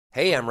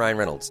Hey, I'm Ryan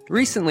Reynolds.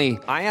 Recently,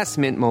 I asked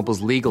Mint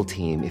Mobile's legal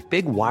team if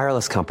big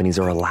wireless companies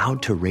are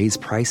allowed to raise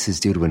prices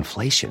due to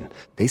inflation.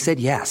 They said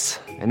yes.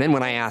 And then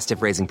when I asked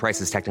if raising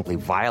prices technically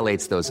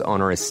violates those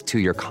onerous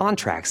two-year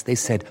contracts, they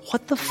said,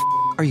 "What the f***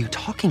 are you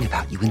talking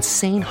about, you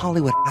insane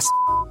Hollywood ass?"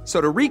 So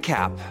to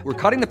recap, we're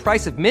cutting the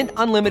price of Mint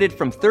Unlimited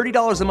from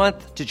 $30 a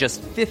month to just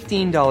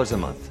 $15 a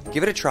month.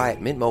 Give it a try at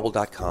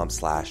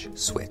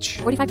mintmobile.com/switch.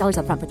 $45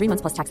 up front for 3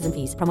 months plus taxes and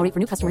fees. Promo rate for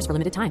new customers for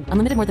limited time.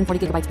 Unlimited more than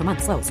 40 gigabytes per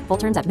month. Slows full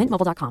terms at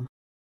mintmobile.com.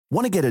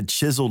 Want to get a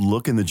chiseled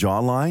look in the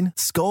jawline?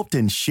 Sculpt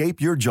and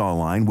shape your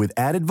jawline with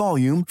added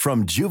volume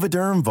from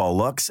Juvederm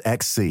Volux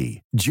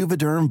XC.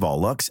 Juvederm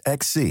Volux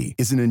XC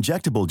is an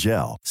injectable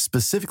gel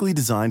specifically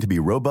designed to be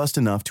robust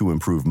enough to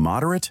improve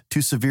moderate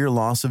to severe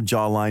loss of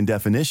jawline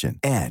definition.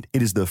 And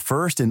it is the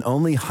first and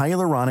only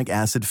hyaluronic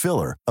acid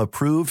filler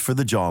approved for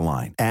the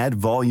jawline. Add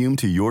volume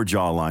to your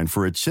jawline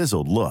for a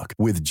chiseled look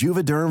with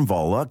Juvederm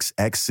Volux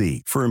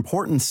XC. For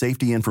important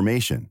safety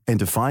information and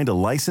to find a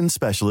licensed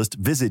specialist,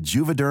 visit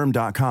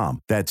juvederm.com.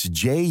 That's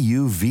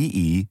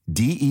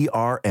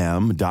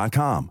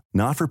JUVEDERM.com.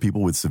 Not for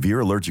people with severe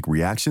allergic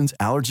reactions,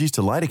 allergies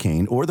to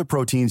lidocaine, or the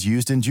proteins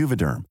used in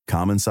Juvederm.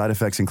 Common side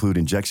effects include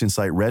injection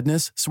site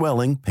redness,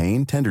 swelling,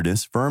 pain,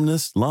 tenderness,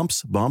 firmness,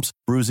 lumps, bumps,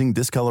 bruising,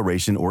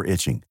 discoloration, or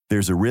itching.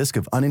 There's a risk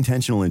of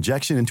unintentional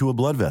injection into a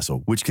blood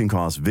vessel, which can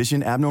cause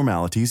vision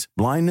abnormalities,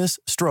 blindness,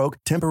 stroke,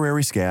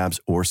 temporary scabs,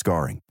 or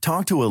scarring.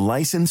 Talk to a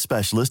licensed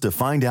specialist to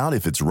find out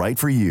if it's right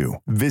for you.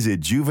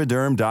 Visit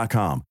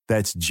Juvederm.com.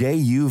 That's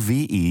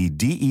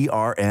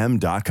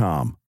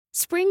JUVEDERM.com.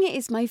 Spring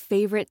is my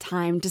favorite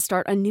time to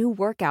start a new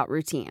workout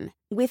routine.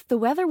 With the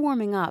weather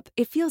warming up,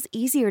 it feels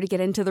easier to get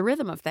into the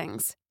rhythm of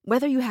things.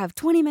 Whether you have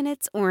 20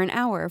 minutes or an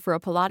hour for a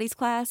Pilates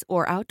class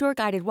or outdoor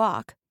guided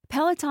walk,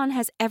 Peloton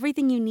has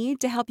everything you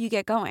need to help you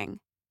get going.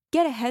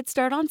 Get a head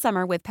start on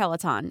summer with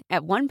Peloton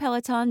at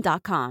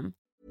onepeloton.com.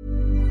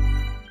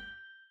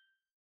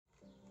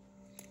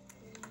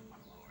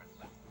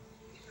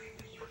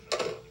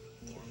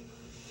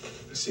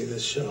 See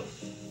this show?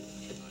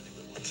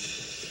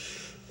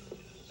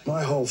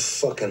 My whole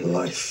fucking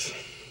life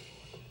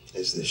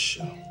is this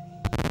show.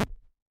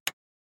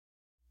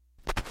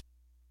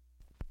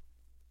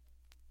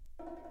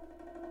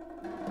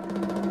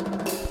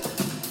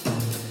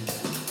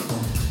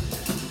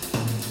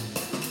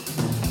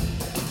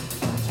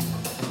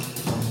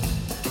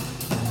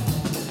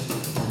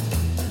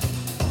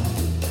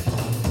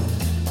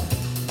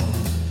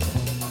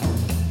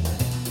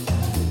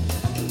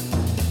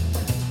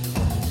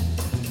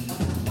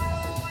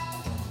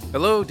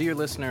 Hello, dear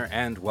listener,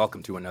 and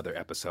welcome to another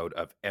episode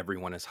of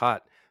Everyone is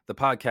Hot, the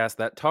podcast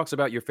that talks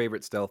about your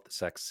favorite stealth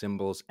sex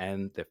symbols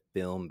and the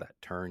film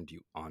that turned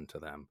you onto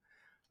them.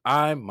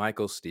 I'm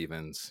Michael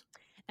Stevens.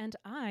 And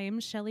I'm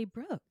Shelley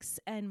Brooks.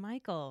 And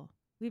Michael,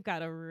 we've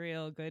got a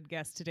real good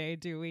guest today,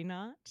 do we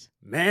not?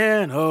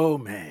 Man, oh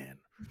man.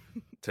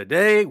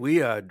 Today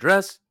we are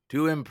dressed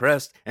to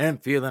impress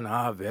and feeling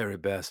our very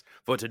best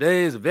for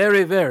today's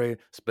very, very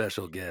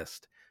special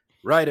guest.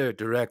 Writer,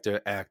 director,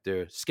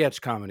 actor,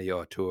 sketch comedy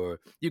auteur.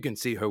 You can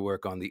see her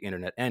work on the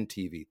internet and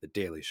TV, The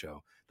Daily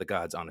Show, The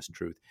God's Honest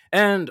Truth,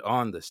 and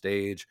on the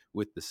stage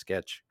with the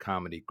sketch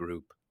comedy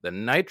group, The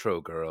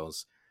Nitro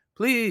Girls.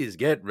 Please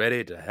get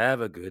ready to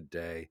have a good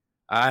day.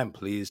 I'm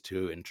pleased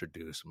to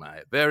introduce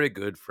my very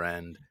good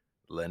friend,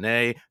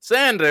 Lanee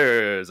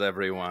Sanders,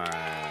 everyone.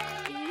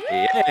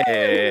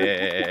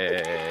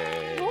 Yay!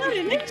 What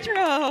an intro!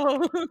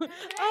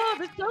 Oh,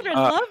 the children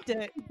loved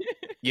it.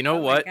 You know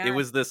what?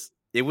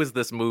 It was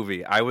this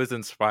movie. I was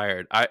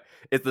inspired.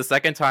 It's the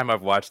second time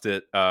I've watched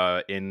it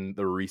in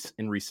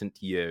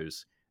recent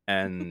years,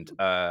 and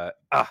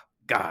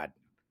God,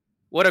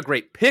 what a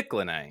great pick,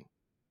 Lanee.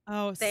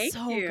 Oh, Thank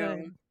so you.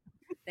 Good.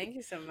 Thank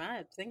you so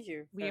much. Thank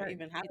you for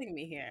even having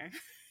me here.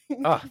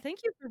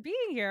 Thank you for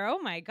being here. Oh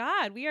my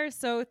God, we are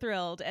so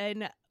thrilled,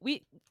 and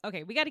we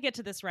got to get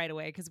to this right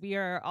away because we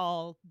are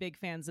all big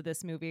fans of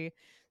this movie.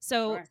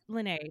 So, Sure.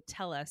 Lanee,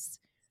 tell us.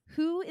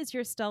 Who is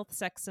your stealth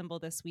sex symbol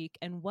this week,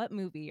 and what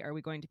movie are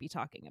we going to be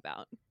talking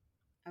about?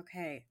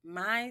 Okay,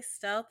 my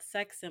stealth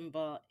sex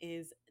symbol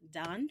is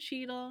Don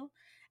Cheadle,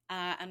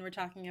 and we're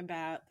talking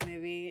about the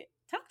movie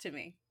Talk to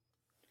Me.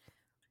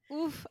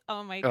 Oof.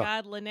 Oh my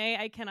God, Lanee,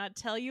 I cannot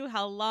tell you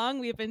how long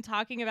we have been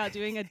talking about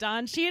doing a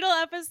Don Cheadle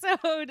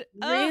episode.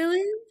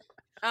 Really?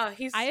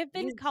 I have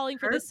been calling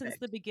for this since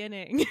the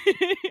beginning.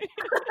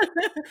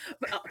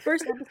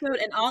 First episode,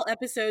 and all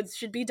episodes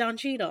should be Don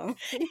Cheadle.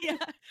 Yeah,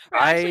 we're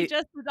actually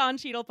just the Don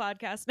Cheadle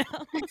podcast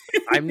now.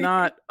 I'm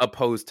not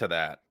opposed to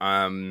that.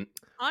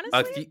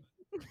 Honestly,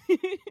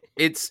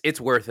 it's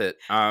worth it.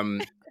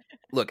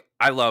 Look,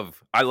 I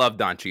love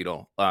Don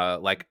Cheadle.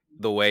 Like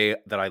the way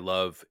that I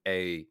love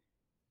a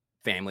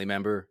family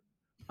member.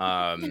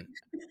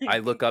 I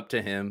look up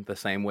to him the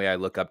same way I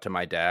look up to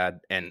my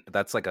dad, and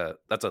that's a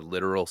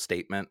literal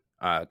statement.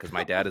 Because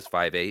my dad is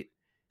 5'8",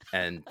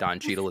 and Don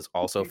Cheadle is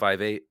also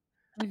 5'8".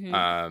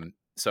 Mm-hmm.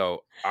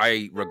 So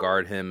I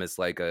regard him as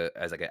like an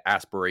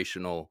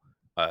aspirational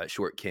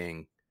short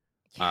king.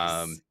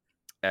 yes.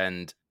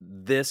 And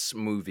this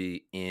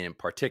movie in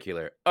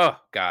particular, oh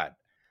God,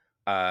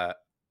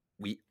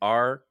 we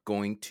are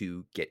going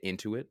to get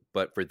into it.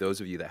 But for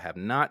those of you that have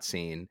not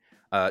seen,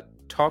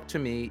 Talk to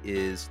Me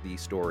is the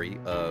story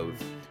of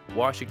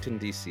Washington,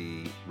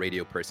 D.C.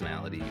 radio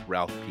personality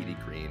Ralph P.D.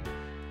 Green.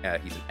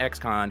 He's an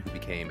ex-con who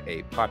became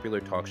a popular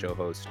talk show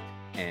host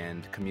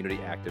and community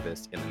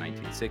activist in the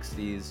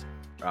 1960s.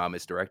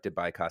 It's directed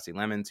by Kasi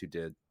Lemmons, who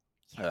did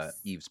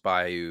Eve's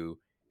Bayou,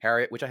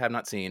 Harriet, which I have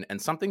not seen,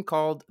 and something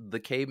called The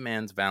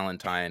Caveman's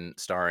Valentine,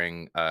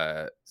 starring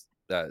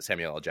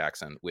Samuel L.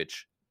 Jackson,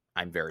 which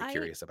I'm very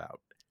curious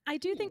about. I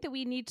do think that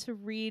we need to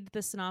read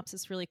the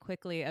synopsis really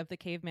quickly of The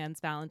Caveman's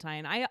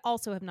Valentine. I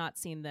also have not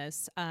seen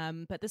this,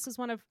 but this is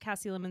one of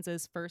Kasi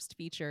Lemmons' first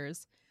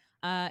features.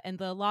 And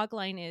the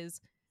logline is,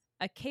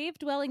 a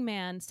cave-dwelling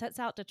man sets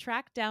out to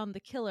track down the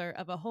killer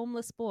of a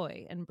homeless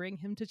boy and bring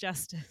him to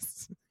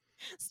justice.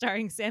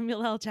 Starring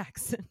Samuel L.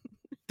 Jackson.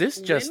 This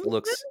just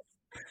looks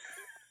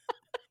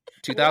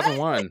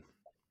 2001.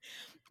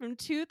 From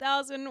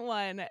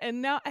 2001.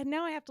 And now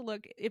I have to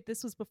look if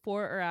this was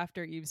before or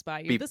after Eve's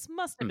Bayou. This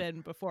must have been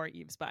before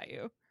Eve's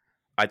Bayou.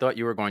 I thought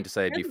you were going to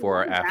say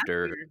before or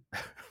after.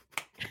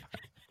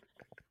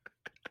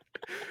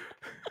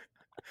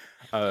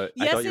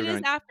 Yes, it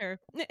is after.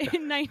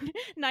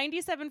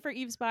 97 for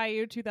Eve's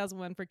Bayou,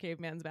 2001 for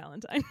Caveman's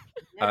Valentine.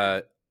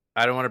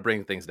 I don't want to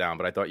bring things down,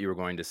 but I thought you were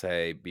going to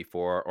say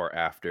before or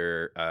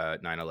after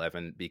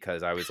 9/11,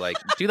 because I was like,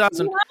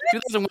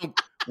 2001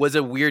 was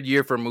a weird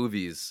year for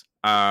movies.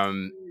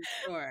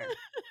 Sure.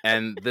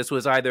 And this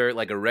was either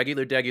like a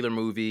regular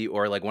movie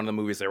or like one of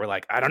the movies they were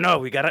like, I don't know,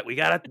 we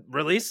gotta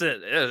release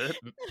it,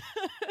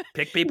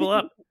 pick people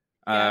up.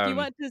 Yeah, if you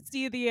want to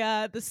see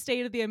the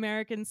state of the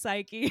American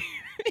psyche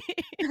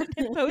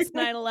post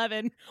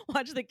 9/11,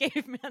 watch The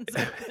Caveman's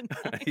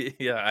Valentine.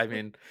 Yeah, I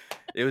mean,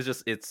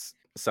 it's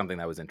something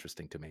that was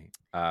interesting to me.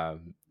 That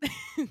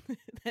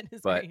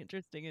is very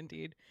interesting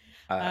indeed.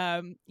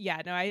 I'm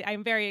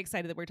very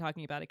excited that we're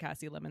talking about a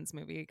Kasi Lemmons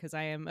movie because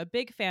I am a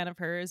big fan of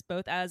hers,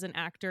 both as an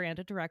actor and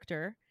a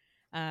director.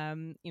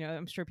 I'm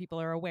sure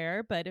people are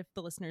aware, but if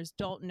the listeners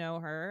don't know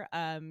her,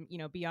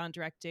 beyond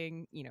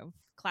directing,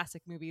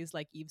 classic movies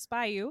like Eve's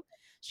Bayou,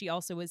 she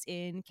also was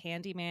in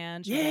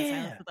Candyman. She was in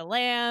Silence of the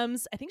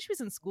Lambs. I think she was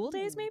in School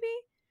Days,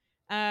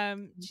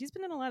 maybe. She's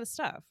been in a lot of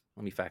stuff.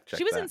 Let me fact check.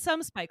 She was in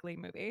some Spike Lee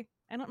movie.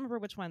 I don't remember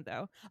which one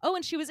though. Oh,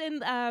 and she was in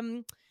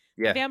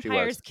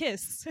Vampire's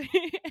Kiss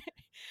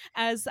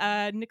as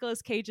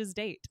Nicolas Cage's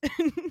date.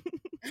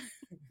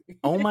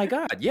 Oh my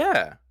God!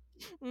 Yeah.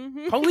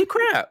 Mm-hmm. Holy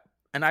crap!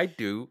 And I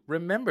do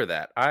remember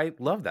that. I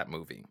love that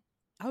movie.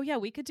 Oh yeah,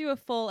 we could do a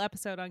full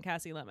episode on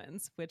Kasi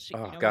Lemmons, which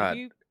God,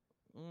 maybe,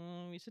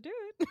 we should do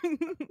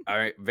it. All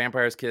right,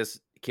 Vampire's Kiss,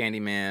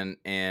 Candyman,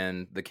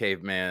 and The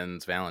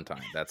Caveman's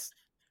Valentine. That's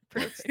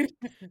perfect.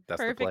 That's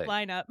perfect the play.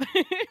 Lineup.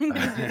 I'm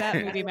gonna do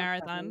that movie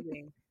marathon.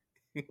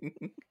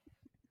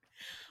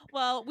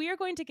 Well, we are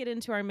going to get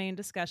into our main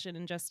discussion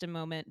in just a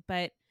moment,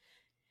 but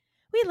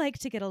we like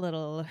to get a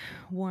little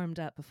warmed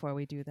up before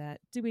we do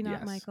that. Do we not,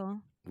 Yes.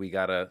 Michael? We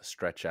gotta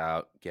stretch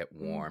out, get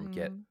warm,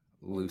 get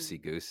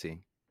loosey-goosey.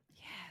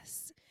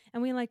 Yes.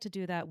 And we like to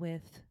do that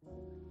with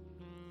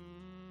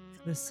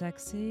the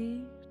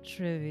sexy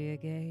trivia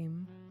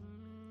game.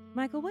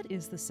 Michael, what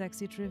is the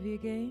sexy trivia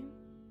game?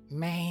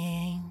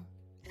 Man,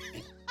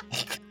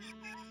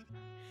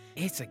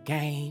 it's a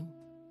game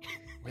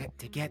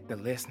to get the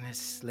listeners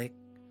slick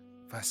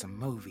for some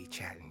movie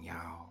chatting,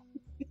 y'all.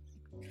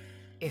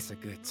 It's a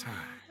good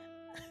time.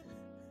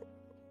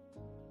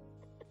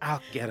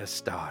 I'll get us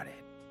started.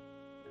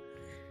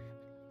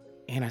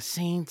 In a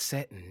scene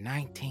set in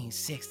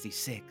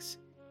 1966,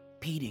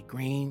 Petey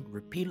Green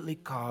repeatedly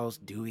calls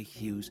Dewey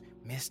Hughes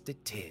Mr.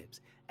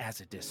 Tibbs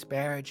as a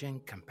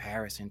disparaging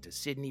comparison to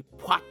Sidney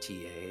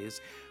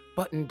Poitier's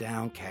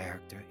button-down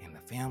character in the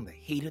film The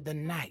Heat of the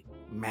Night,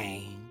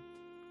 man.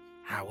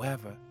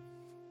 However,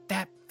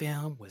 that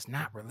film was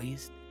not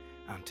released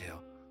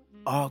until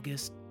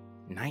August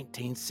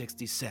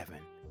 1967.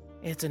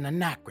 It's an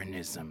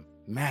anachronism,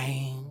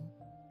 man.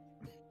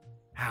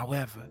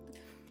 However,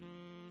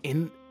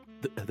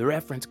 the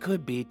reference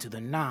could be to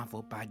the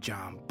novel by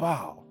John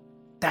Ball.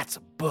 That's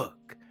a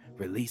book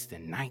released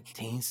in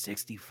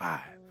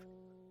 1965.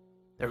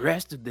 The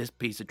rest of this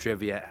piece of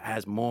trivia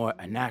has more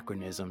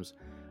anachronisms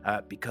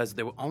because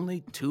there were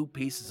only 2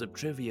 pieces of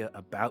trivia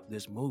about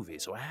this movie,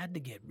 so I had to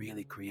get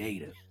really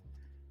creative.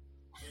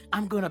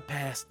 I'm going to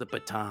pass the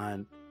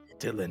baton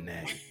to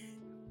Lanee.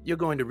 You're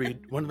going to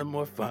read one of the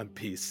more fun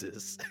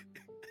pieces.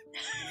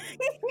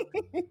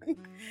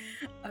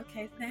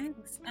 Okay,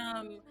 thanks.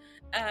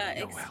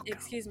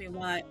 Excuse me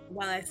while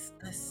I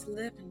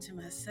slip into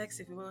my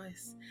sexy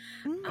voice.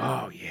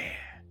 Oh yeah.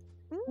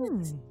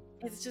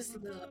 It's just a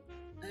little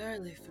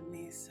early for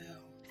me, so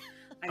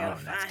I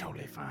gotta that's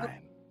totally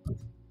fine.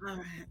 All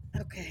right,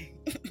 okay.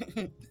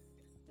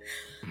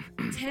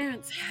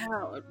 Terrence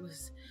Howard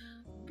was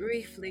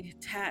briefly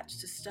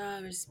attached to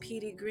star as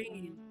Petey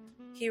Green.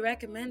 He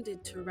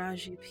recommended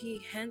Taraji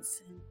P.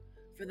 Henson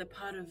for the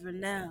part of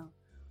Vernell,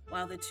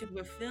 while the two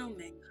were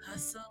filming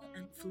Hustle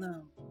and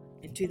Flow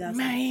in 2005.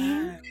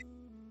 Man.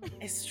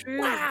 It's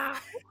true. Wow.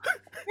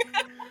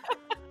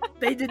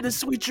 They did the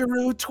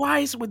switcheroo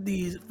twice with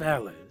these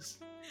fellas.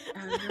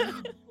 I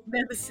know.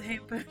 They're the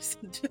same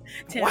person.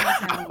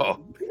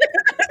 Wow.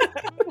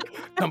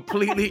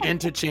 Completely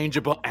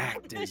interchangeable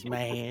actors,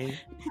 man.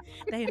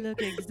 They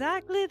look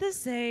exactly the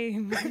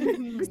same.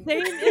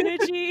 Same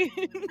energy.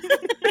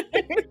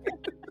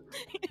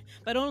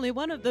 But only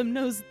one of them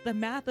knows the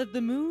math of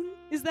the moon?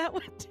 Is that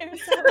what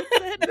Terrence Howard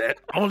said?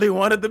 Only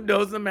one of them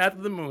knows the math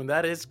of the moon.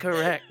 That is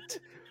correct.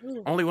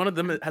 Only one of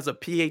them has a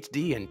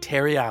PhD in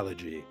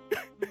teriology.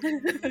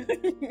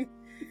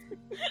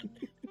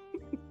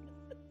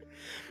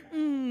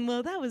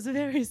 Well, that was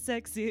very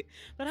sexy,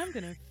 but I'm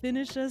going to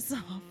finish us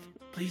off.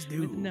 Please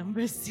do. With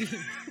number C.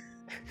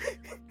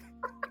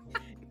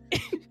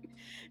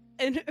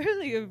 An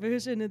earlier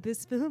version of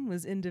this film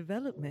was in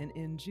development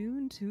in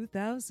June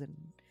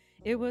 2000.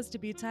 It was to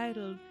be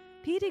titled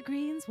Petey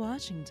Green's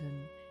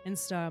Washington and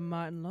star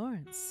Martin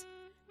Lawrence.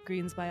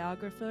 Green's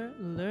biographer,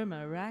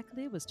 Lerma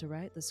Rackley, was to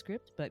write the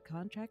script, but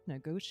contract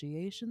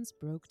negotiations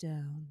broke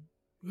down.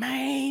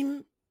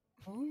 Man.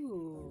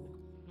 Ooh.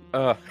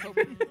 Oh.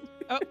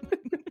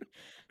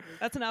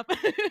 That's enough. We're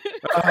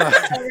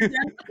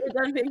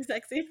done being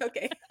sexy?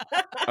 Okay.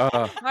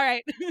 All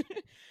right.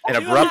 An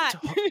abrupt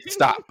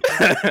stop.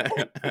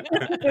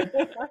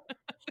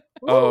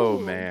 Oh,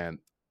 man.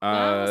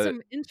 Wow,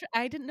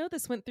 I didn't know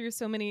this went through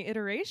so many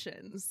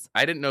iterations.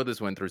 I didn't know this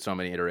went through so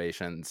many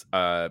iterations.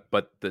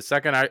 But the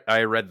second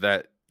I read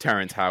that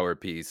Terrence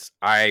Howard piece,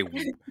 I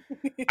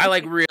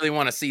like really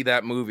want to see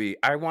that movie.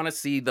 I want to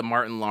see the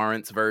Martin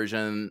Lawrence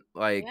version.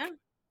 Like,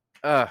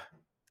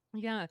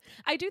 yeah,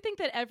 I do think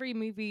that every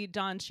movie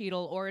Don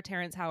Cheadle or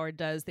Terrence Howard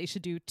does, they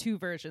should do two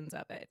versions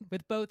of it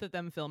with both of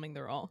them filming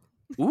the role.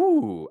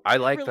 Ooh, I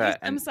like Release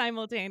that. them And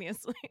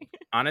simultaneously.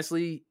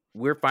 honestly,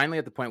 we're finally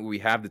at the point where we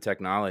have the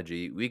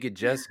technology. We could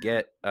just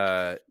get,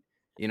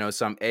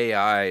 some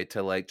AI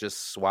to like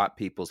just swap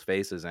people's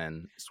faces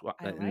and swap.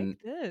 I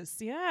like this.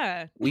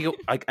 Yeah. We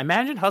like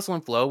imagine Hustle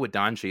and Flow with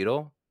Don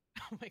Cheadle.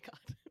 Oh my God.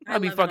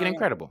 That'd be fucking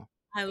incredible.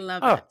 I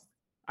love it.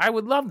 I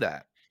would love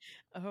that.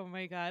 Oh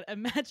my God.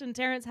 Imagine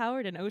Terrence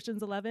Howard in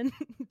Ocean's 11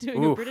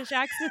 doing a British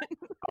accent.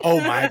 Oh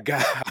my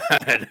God.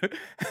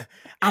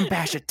 I'm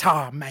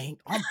Bashatar, man.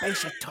 I'm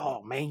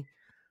Bashatar, man.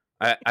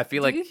 I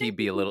feel like he'd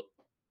be a little...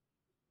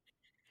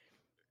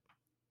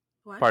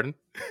 What? Pardon?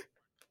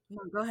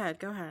 No, go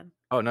ahead.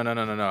 Oh,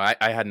 no.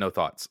 I had no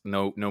thoughts.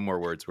 No more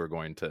words were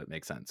going to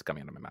make sense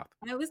coming out of my mouth.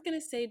 I was going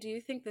to say, do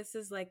you think this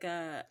is like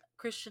a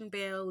Christian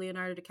Bale,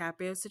 Leonardo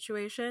DiCaprio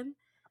situation?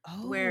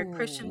 Where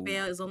Christian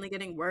Bale is only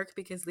getting work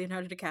because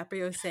Leonardo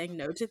DiCaprio is saying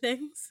no to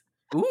things?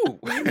 Ooh.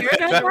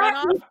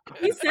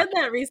 He said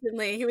that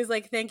recently. He was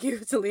like, thank you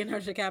to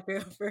Leonardo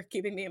DiCaprio for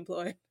keeping me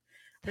employed.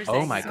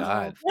 Oh my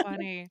God.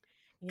 Funny.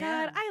 Yeah.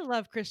 God, I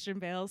love Christian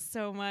Bale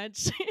so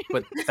much.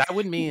 But that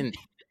would mean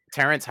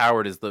Terrence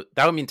Howard is like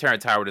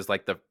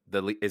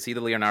is he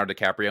the Leonardo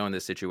DiCaprio in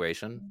this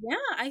situation? Yeah,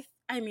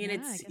 I mean,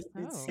 it seems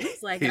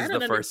like he's I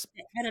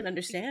don't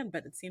understand,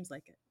 but it seems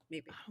like it.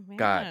 Maybe. Oh, man.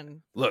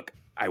 God, look,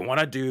 I want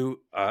to do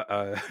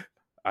Hotel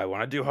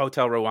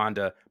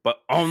Rwanda, but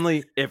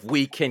only if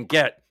we can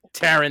get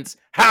Terrence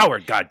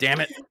Howard. God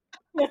damn it!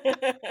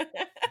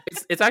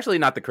 It's actually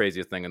not the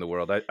craziest thing in the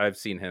world. I've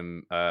seen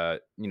him,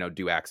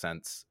 do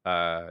accents.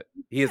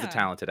 He is a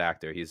talented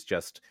actor. He's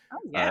just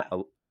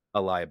a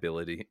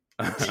liability.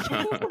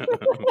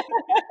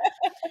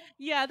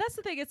 Yeah, that's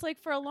the thing. It's like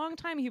for a long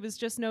time he was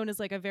just known as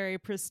like a very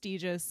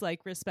prestigious, like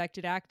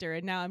respected actor,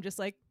 and now I'm just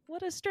like,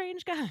 what a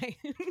strange guy.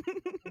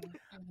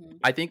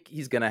 I think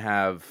he's gonna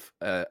have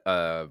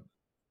I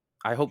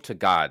hope to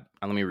God.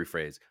 Let me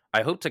rephrase.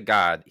 I hope to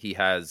God he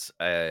has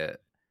a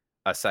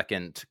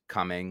second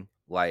coming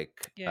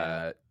like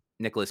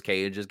Nicolas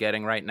Cage is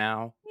getting right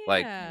now. Yeah.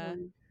 Like,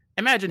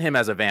 imagine him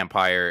as a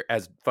vampire,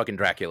 as fucking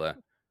Dracula.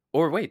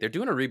 Or wait, they're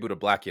doing a reboot of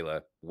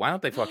Blackula. Why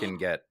don't they fucking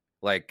get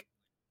like?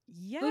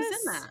 Yes. Who's in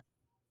that?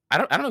 I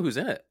don't know who's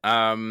in it.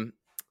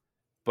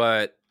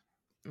 But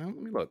let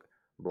me look.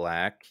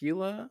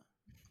 Blackula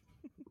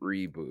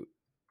reboot.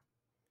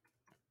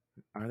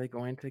 Are they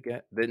going to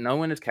get that? No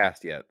one is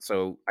cast yet,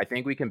 so I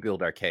think we can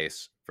build our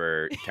case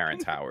for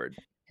Terrence Howard.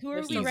 Who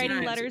are we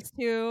writing letters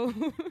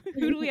to?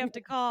 Who do we have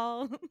to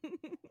call?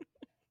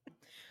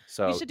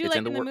 So we should do like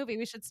in the movie.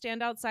 We should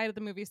stand outside of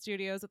the movie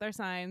studios with our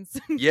signs.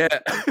 Yeah.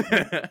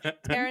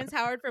 Terrence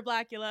Howard for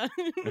Blackula.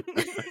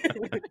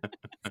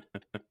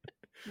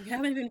 You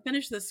haven't even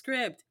finished the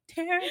script.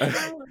 Terrence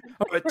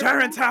Howard.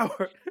 Terrence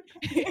Howard.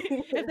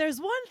 If there's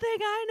one thing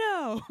I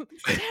know,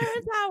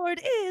 Terrence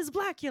Howard is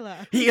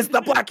Blackula. He is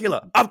the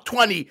Blackula of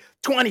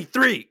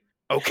 2023.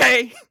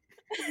 Okay.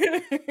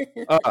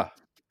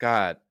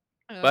 God.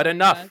 But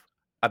enough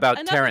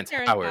about Terrence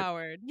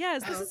Howard.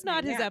 Yes, this is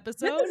not his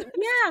episode.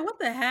 What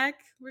the heck?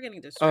 We're getting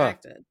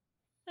distracted.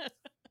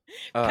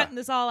 Cutting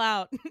this all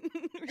out.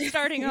 We're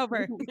starting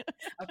over.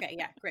 Okay,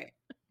 yeah, great.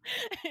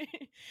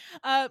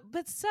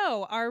 But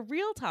so our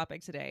real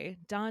topic today,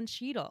 Don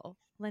Cheadle.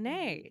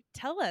 Lanee,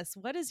 tell us,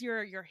 what is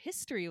your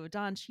history with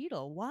Don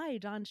Cheadle? Why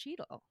Don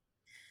Cheadle?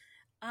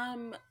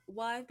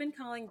 Well, I've been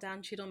calling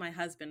Don Cheadle my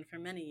husband for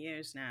many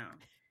years now.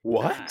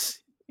 What?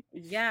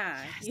 Yeah.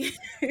 Yes.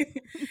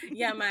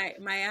 Yeah,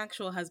 my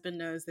actual husband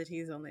knows that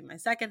he's only my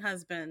second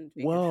husband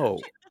because Don Whoa.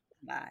 Cheadle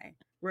and I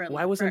were in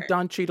Why love wasn't first.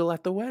 Don Cheadle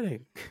at the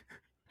wedding?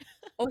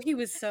 Oh, he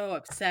was so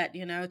upset,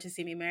 to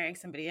see me marrying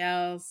somebody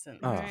else. And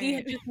Oh. he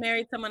had just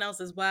married someone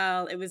else as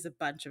well. It was a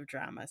bunch of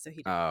drama. So he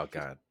didn't. Oh,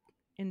 God.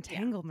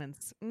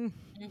 Entanglements. Yeah.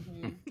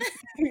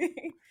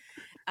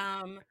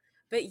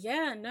 But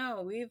yeah,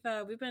 no, we've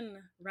been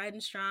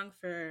riding strong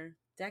for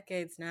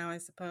decades now, I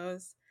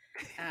suppose.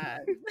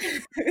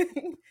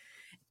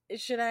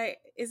 Is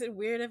it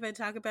weird if I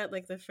talk about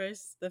like the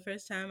first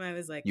time I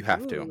was like, You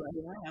have ooh, to.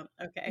 wow.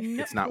 Okay.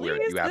 No, It's not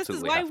weird. please, You absolutely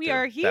this is why have we to.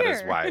 are here. That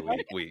is why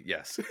we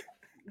yes.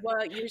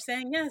 Well, you're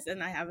saying yes,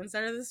 and I haven't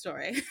started the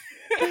story.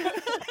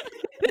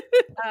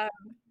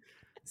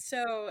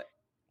 So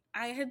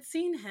I had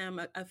seen him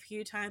a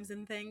few times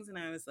in things, and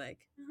I was like,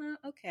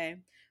 okay.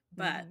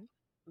 But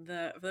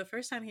the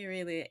first time he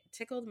really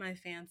tickled my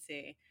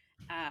fancy,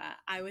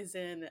 I was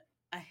in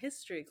a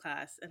history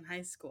class in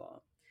high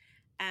school,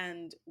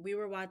 and we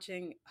were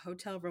watching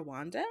Hotel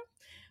Rwanda,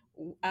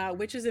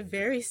 which is a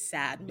very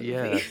sad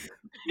movie.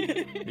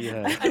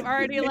 Yeah. I'm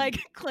already like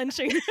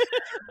clenching.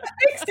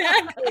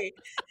 Exactly.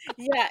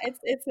 Yeah,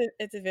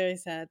 it's a very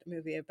sad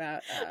movie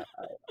about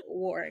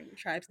warring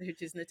tribes, the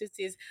Hutus and the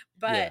Tutsis.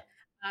 But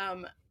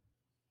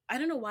I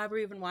don't know why we're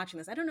even watching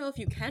this. I don't know if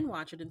you can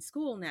watch it in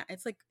school now.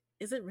 It's like,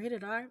 is it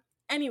rated R?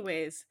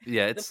 Anyways,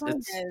 Yeah, the point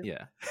is,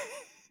 yeah.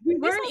 we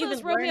We weren't saw those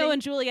even Romeo learning.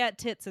 and Juliet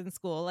tits in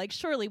school. Like,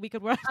 surely we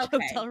could watch Okay,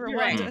 Hotel you're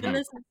right. Rwanda.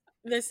 And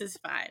this is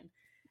fine.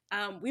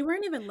 We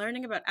weren't even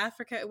learning about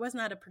Africa. It was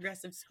not a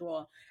progressive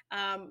school.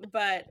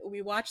 But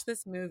we watched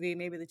this movie.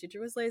 Maybe the teacher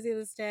was lazy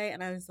this day,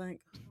 and I was like,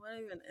 "What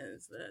even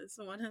is this?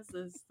 What is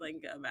this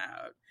thing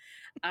about?"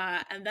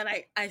 And then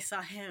I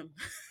saw him,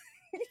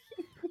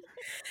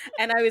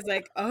 and I was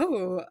like,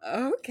 "Oh,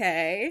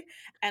 okay."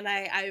 And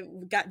I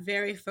got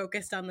very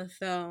focused on the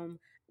film.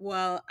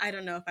 Well, I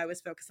don't know if I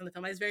was focused on the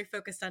film. I was very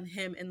focused on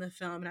him in the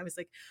film. And I was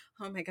like,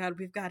 oh my God,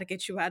 we've got to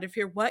get you out of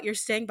here. What? You're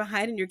staying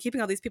behind and you're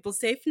keeping all these people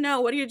safe? No,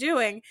 what are you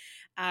doing?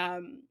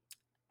 And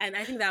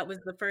I think that was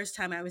the first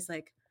time I was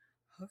like,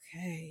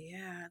 okay,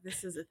 yeah,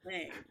 this is a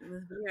thing.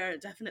 We are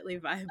definitely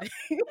vibing.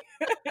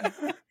 That's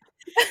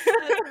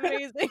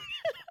amazing.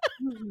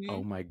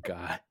 Oh my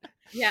God.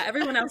 Yeah,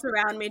 everyone else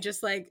around me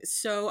just like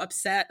so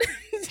upset.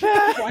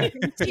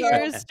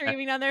 Tears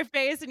streaming down their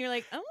face, and you're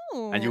like,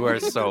 oh. And you are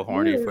so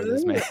horny for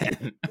this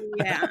man.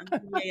 Yeah.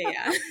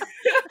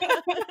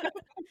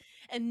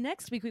 And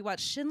next week we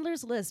watched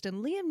Schindler's List,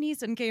 and Liam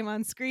Neeson came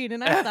on screen,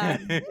 and I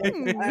thought,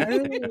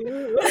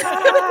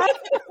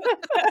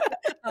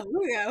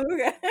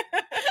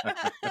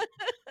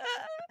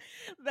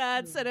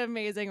 that's an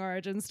amazing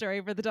origin story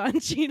for the Don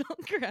Cheadle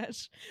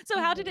crush. So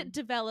how did it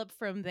develop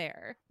from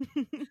there?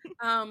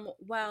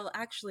 Well,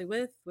 actually,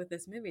 with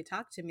this movie,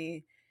 Talk to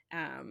Me,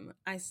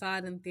 I saw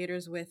it in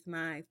theaters with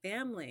my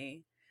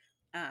family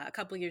a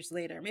couple years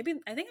later. Maybe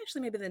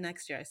the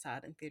next year I saw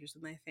it in theaters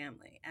with my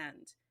family.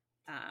 And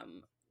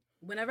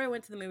whenever I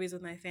went to the movies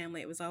with my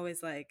family, it was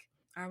always like,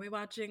 are we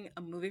watching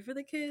a movie for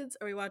the kids?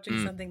 Or are we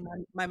watching something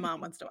my mom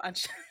wants to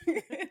watch?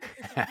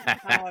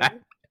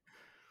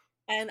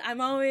 And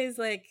I'm always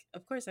like,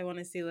 of course, I want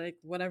to see like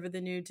whatever the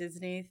new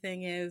Disney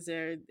thing is,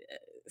 or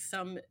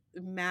some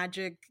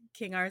magic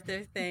King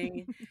Arthur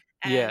thing.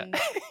 And,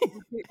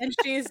 and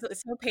she's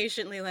so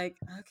patiently like,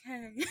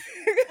 okay,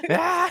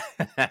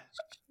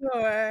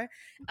 sure.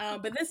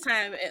 But this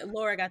time,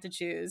 Laura got to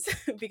choose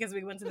because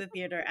we went to the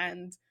theater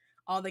and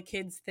all the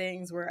kids'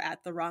 things were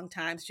at the wrong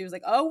times. She was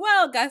like, oh,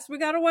 well, guess we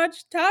got to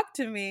watch Talk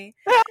to Me.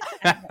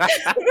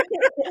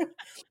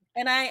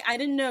 And I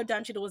didn't know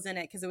Don Cheadle was in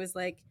it because it was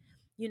like,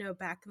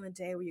 back in the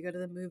day where you go to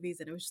the movies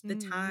and it was the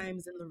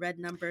times and the red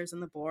numbers on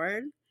the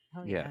board.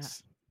 Oh,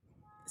 yes.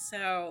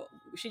 So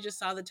she just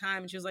saw the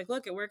time and she was like,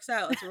 look, it works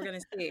out. That's what we're going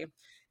to see.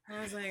 And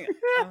I was like,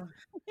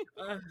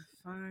 oh,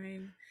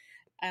 fine.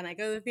 And I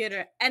go to the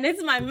theater and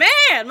it's my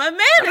man. My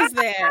man is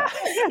there.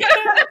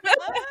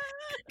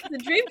 It's a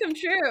dream come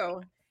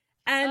true.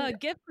 And a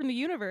gift from the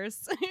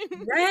universe.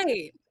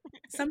 Right.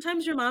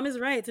 Sometimes your mom is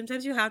right.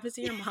 Sometimes you have to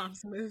see your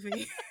mom's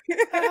movie.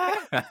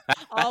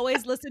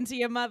 Always listen to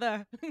your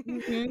mother.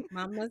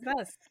 Mom knows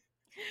best.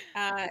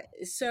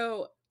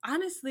 So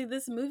honestly,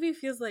 this movie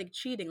feels like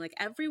cheating. Like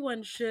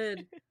everyone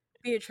should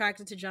be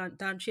attracted to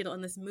Don Cheadle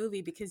in this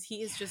movie because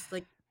he is just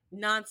like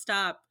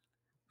nonstop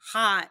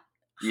hot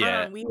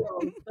on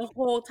wheels the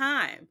whole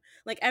time.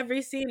 Like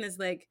every scene is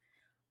like,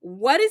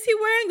 what is he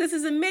wearing? This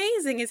is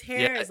amazing. His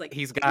hair is like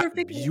he's got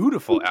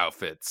beautiful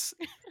outfits.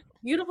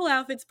 Beautiful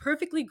outfits,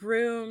 perfectly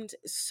groomed,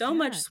 so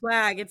much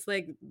swag. It's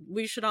like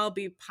we should all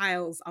be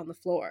piles on the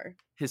floor.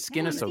 His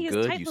skin is so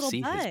good. You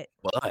see his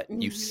butt.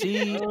 You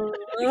see.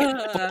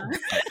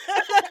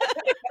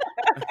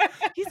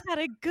 He's got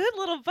a good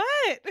little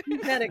butt. He's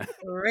got a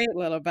great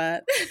little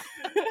butt.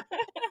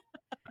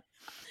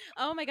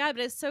 Oh my God,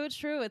 but it's so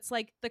true. It's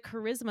like the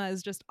charisma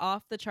is just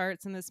off the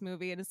charts in this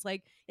movie. And it's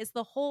like, it's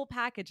the whole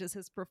package. It's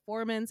his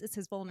performance, it's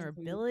his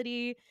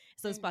vulnerability,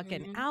 it's those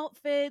fucking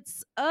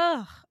outfits.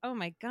 Ugh. Oh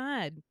my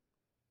God.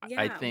 I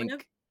Yeah.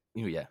 think,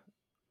 yeah.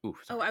 Ooh,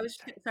 sorry. I was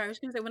going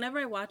to say, whenever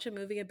I watch a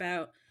movie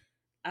about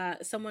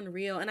someone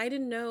real, and I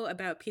didn't know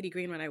about Petey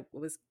Green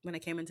when I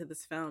came into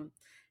this film.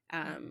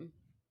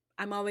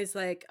 I'm always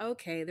like,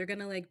 okay, they're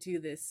gonna like do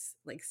this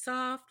like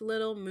soft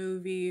little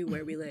movie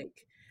where we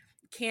like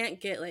can't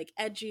get like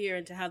edgy or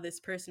into how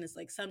this person is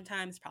like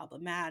sometimes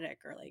problematic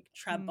or like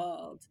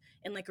troubled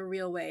in like a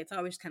real way. It's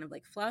always kind of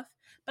like fluff.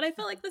 But I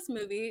felt like this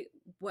movie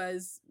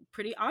was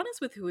pretty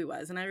honest with who he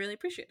was, and I really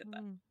appreciated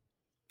that.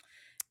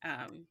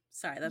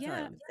 Sorry, that's all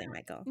I was saying,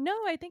 Michael. No,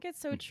 I think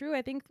it's so true.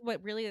 I think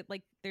what really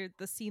like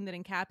the scene that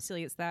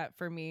encapsulates that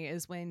for me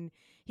is when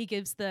he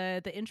gives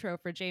the intro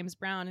for James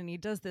Brown, and he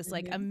does this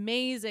like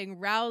amazing,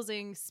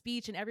 rousing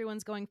speech, and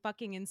everyone's going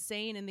fucking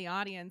insane in the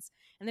audience.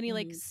 And then he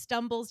like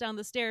stumbles down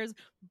the stairs,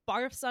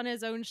 barfs on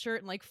his own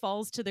shirt, and like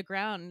falls to the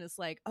ground. And it's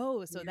like,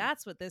 oh, so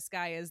that's what this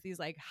guy is. These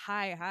like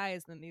high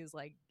highs and these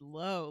like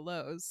low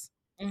lows.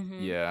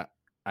 Yeah.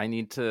 I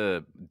need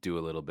to do a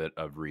little bit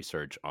of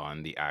research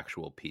on the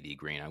actual Petey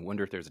Green. I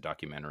wonder if there's a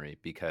documentary,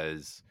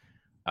 because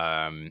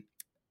now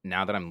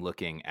that I'm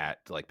looking at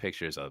like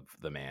pictures of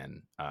the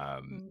man,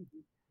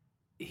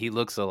 he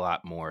looks a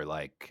lot more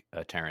like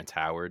a Terrence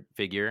Howard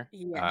figure.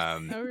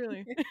 Yes. Oh,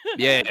 really?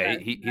 Yeah,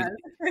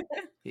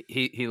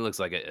 he looks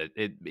like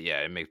it.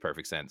 Yeah, it makes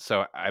perfect sense.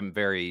 So I'm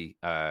very,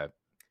 but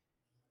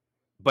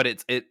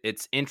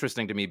it's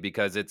interesting to me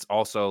because it's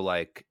also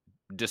like,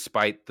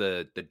 despite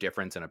the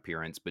difference in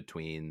appearance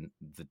between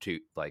the two,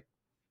 like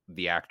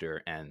the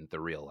actor and the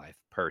real life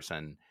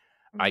person,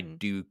 I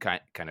do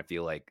kind of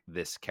feel like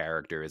this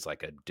character is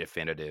like a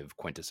definitive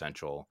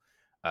quintessential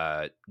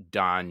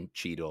Don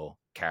Cheadle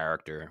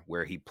character,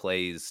 where he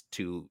plays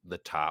to the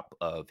top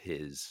of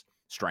his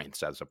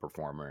strengths as a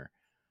performer.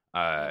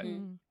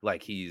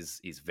 Like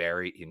he's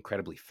very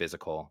incredibly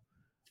physical.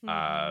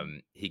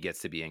 He gets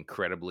to be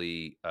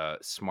incredibly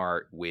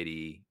smart,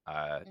 witty,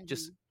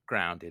 just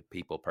grounded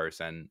people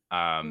person.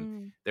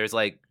 There's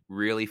like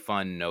really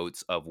fun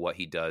notes of what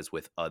he does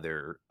with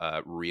other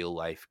real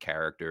life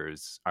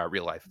characters,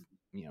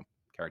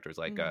 characters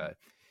like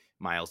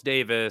Miles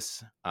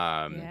Davis,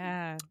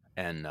 and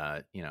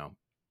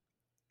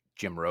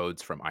Jim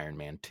Rhodes from Iron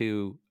Man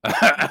 2.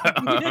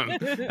 I'm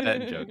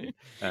joking.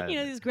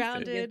 He's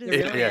grounded.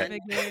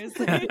 Figures.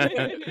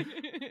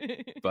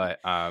 But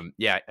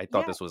I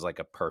thought this was like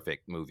a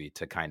perfect movie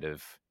to kind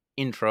of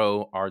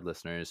intro our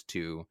listeners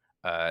to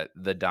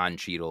the Don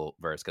Cheadle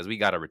verse, because we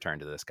got to return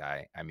to this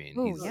guy. I mean,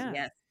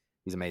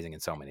 he's amazing in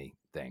so many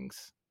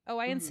things. Oh,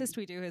 I insist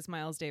we do his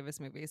Miles Davis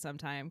movie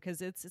sometime,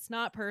 because it's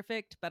not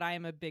perfect, but I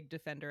am a big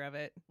defender of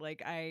it.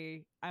 Like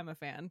I'm a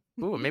fan.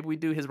 Ooh, maybe we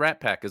do his Rat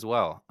Pack as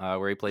well,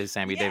 where he plays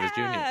Sammy Davis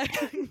Jr.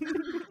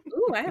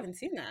 Ooh, I haven't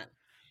seen that.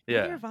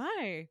 Yeah. Neither have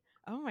I.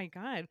 Oh my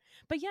God.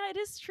 But yeah, it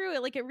is true.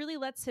 Like it really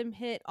lets him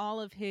hit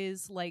all of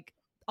his like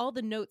all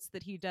the notes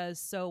that he does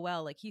so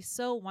well. Like he's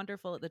so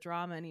wonderful at the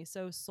drama, and he's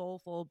so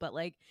soulful, but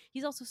like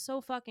he's also so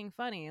fucking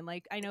funny. And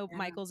like I know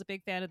Michael's a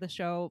big fan of the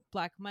show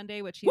Black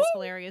Monday, which he's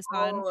hilarious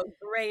on. Oh, a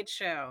great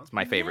show. It's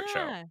my favorite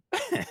show.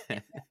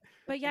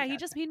 But yeah, he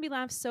just made me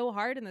laugh so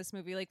hard in this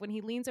movie. Like when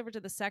he leans over to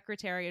the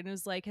secretary and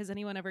was like, "Has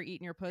anyone ever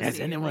eaten your pussy?" Has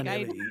anyone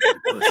like, ever eaten your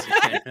pussy?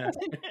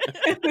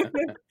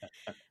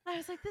 I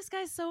was like, this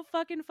guy's so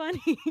fucking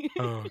funny.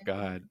 Oh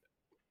God.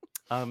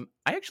 I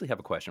actually have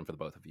a question for the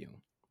both of you.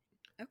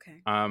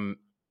 Okay.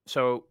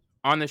 So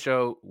on the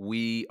show,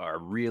 we are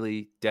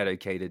really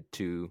dedicated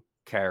to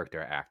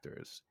character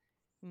actors.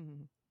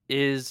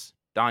 Is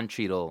Don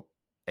Cheadle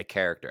a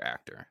character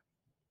actor?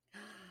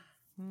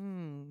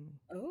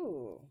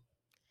 Oh.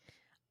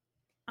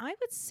 I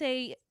would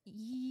say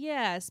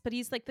yes, but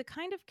he's like the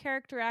kind of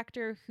character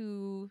actor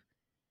who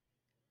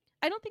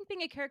I don't think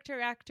being a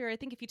character actor, I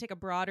think if you take a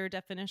broader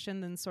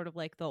definition than sort of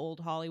like the old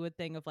Hollywood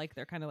thing of like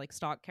they're kind of like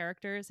stock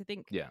characters, I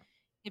think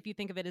if you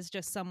think of it as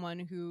just someone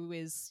who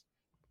is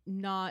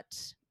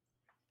not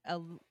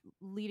a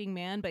leading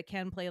man but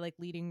can play like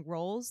leading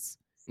roles.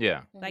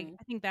 Yeah. Like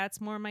I think that's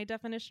more my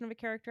definition of a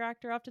character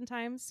actor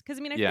oftentimes. Because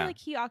I mean I feel like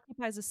he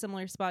occupies a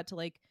similar spot to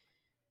like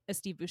a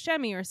Steve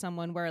Buscemi or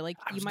someone where like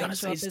you might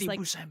show up as like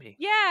Buscemi.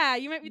 Yeah,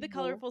 you might be the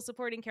colorful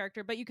supporting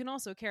character, but you can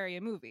also carry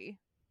a movie.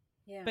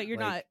 Yeah. But you're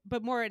not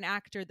but more an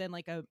actor than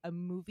like a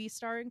movie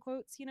star in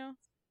quotes, you know?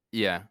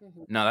 Yeah.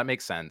 No, that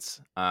makes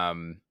sense.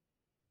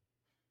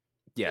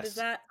 Yes. Is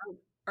that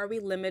are we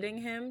limiting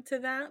him to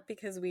that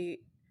because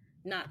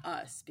not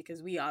us,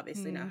 because we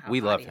obviously know how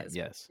we love he him. is.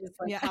 Yes. It's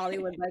like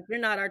Hollywood, like you're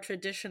not our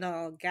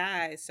traditional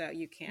guy, so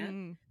you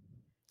can't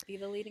be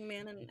the leading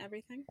man in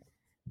everything.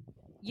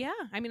 Yeah,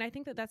 I mean, I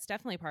think that that's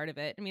definitely part of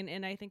it. I mean,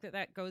 and I think that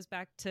that goes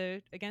back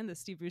to, again, the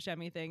Steve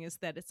Buscemi thing is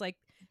that it's like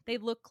they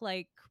look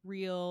like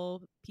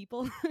real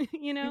people,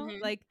 you know?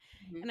 Like,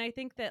 and I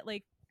think that,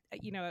 like,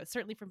 you know,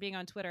 certainly from being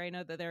on Twitter, I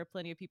know that there are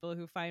plenty of people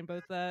who find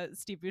both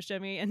Steve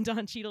Buscemi and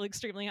Don Cheadle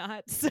extremely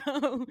hot.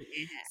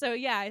 So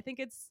yeah, I think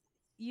it's,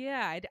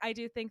 Yeah, I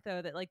do think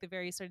though that like the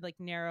very sort of like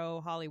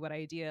narrow Hollywood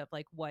idea of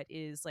like what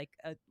is like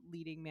a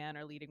leading man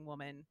or leading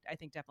woman, I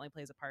think definitely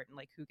plays a part in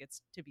like who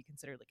gets to be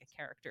considered like a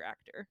character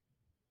actor.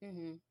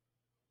 Mm-hmm.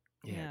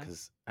 Yeah,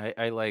 because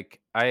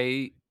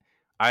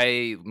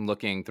I'm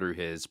looking through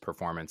his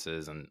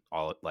performances and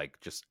all, like,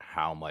 just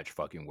how much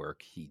fucking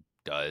work he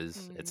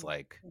does. It's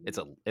like it's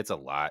a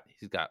lot.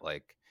 He's got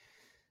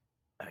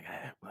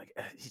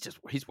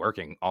he's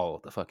working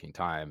all the fucking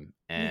time,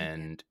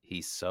 and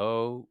he's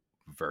so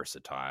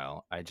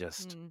versatile.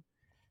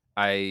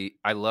 I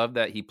love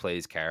that he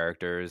plays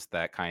characters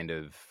that kind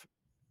of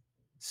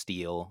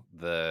steal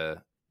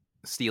the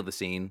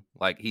scene.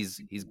 Like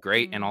he's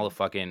great in all the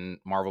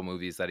fucking Marvel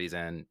movies that he's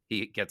in.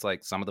 He gets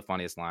like some of the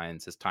funniest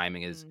lines. His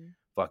timing is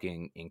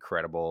fucking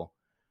incredible.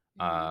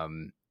 Oh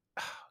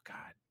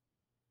God,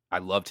 I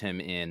loved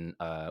him in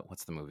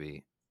what's the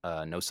movie?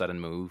 No Sudden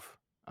Move.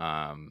 Which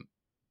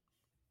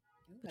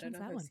one's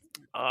that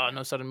one?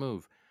 No Sudden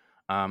Move.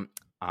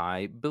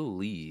 I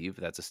believe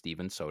that's a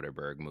Steven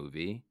Soderbergh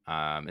movie.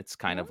 It's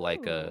kind of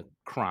like a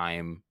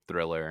crime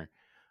thriller.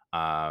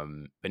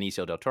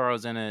 Benicio del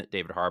Toro's in it.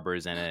 David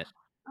Harbour's in it.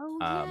 Oh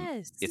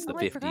yes, it's the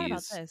 50s. I forgot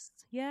about this.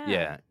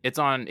 Yeah, it's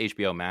on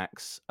HBO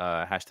Max.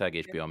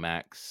 Hashtag HBO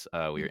Max.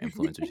 We are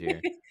influencers here.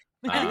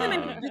 I think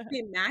it might just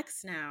be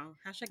Max now.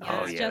 Hashtag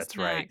oh Max. yeah, that's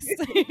right.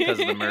 Because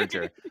of the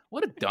merger.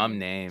 What a dumb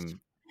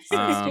name.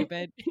 So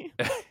stupid.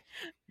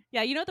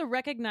 Yeah, you know the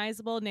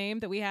recognizable name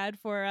that we had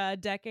for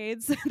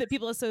decades that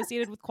people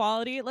associated with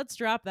quality? Let's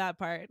drop that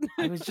part.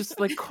 I was just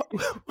like,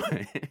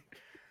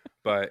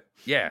 but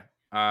yeah,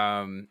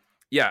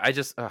 I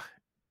just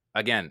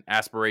again,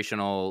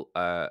 aspirational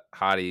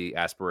hottie,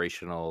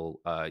 aspirational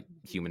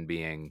human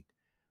being.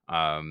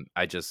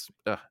 I just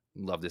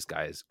love this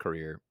guy's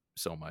career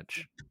so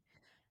much.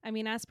 I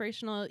mean,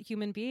 aspirational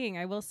human being.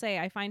 I will say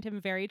I find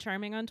him very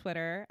charming on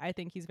Twitter. I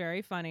think he's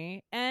very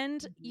funny.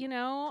 And, you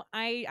know,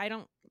 I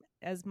don't,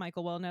 as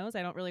Michael well knows,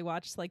 I don't really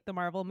watch like the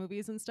Marvel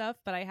movies and stuff,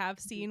 but I have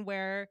seen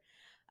where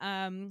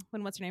when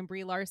what's her name,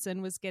 Brie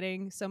Larson was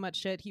getting so much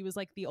shit, he was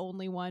like the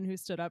only one who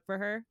stood up for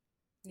her.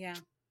 Yeah.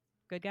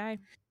 Good guy.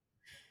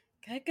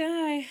 Good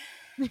guy.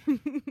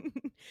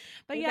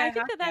 But yeah, I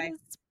think that is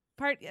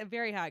a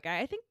very hot guy.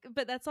 I think,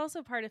 but that's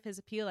also part of his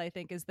appeal, I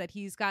think, is that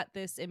he's got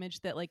this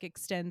image that like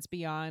extends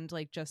beyond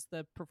like just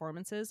the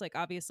performances. Like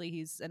obviously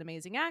he's an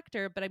amazing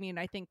actor, but I mean,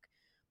 I think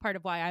part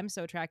of why I'm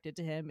so attracted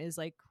to him is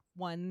like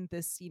one,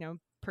 this, you know,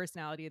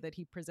 personality that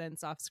he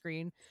presents off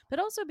screen, but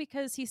also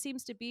because he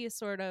seems to be a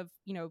sort of,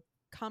 you know,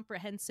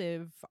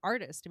 comprehensive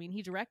artist. I mean,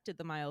 he directed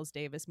the Miles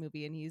Davis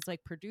movie and he's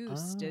like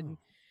produced and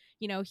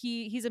you know,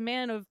 he's a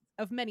man of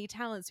many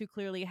talents who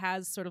clearly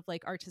has sort of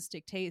like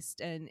artistic taste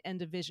and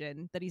a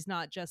vision, that he's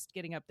not just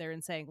getting up there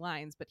and saying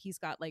lines, but he's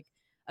got like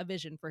a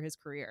vision for his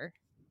career.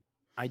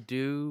 I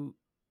do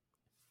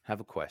have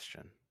a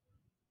question.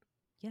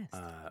 Yes.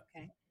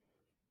 Okay.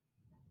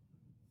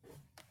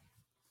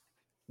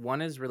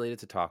 One is related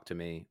to Talk to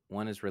Me.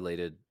 One is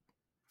related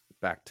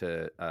back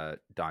to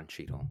Don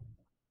Cheadle.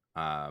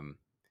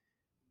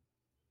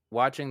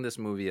 Watching this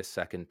movie a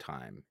second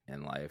time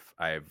in life,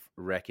 I've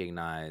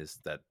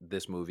recognized that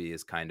this movie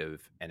is kind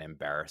of an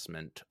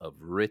embarrassment of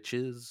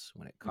riches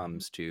when it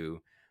comes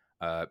to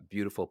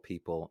beautiful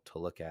people to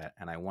look at.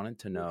 And I wanted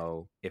to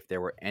know if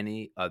there were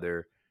any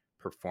other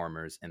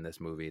performers in this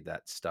movie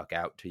that stuck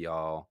out to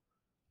y'all.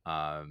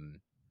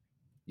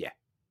 Yeah.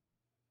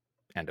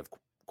 End of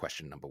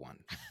question number one.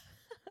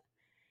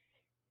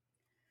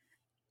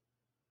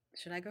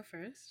 Should I go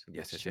first?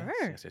 Yes.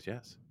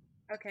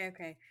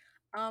 Okay.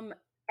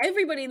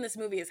 Everybody in this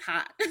movie is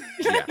hot.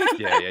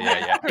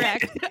 Yeah.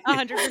 Correct.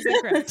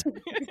 100% correct.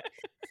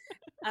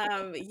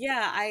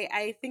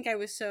 I think I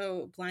was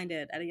so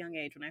blinded at a young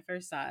age when I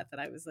first saw it that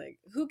I was like,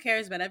 who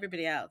cares about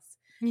everybody else?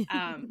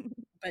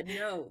 But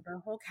no, the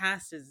whole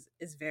cast is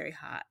very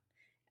hot.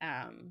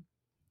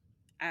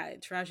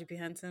 Taraji P.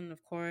 Henson,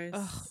 of course.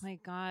 Oh my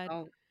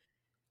God.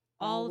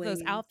 All of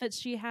those outfits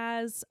she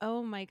has.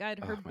 Oh my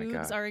God. Her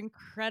boobs are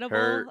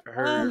incredible.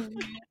 Her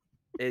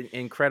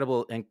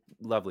incredible and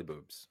lovely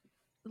boobs.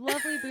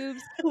 Lovely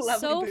boobs.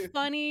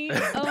 Funny.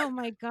 Oh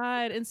my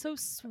God. And so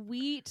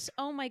sweet.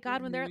 Oh my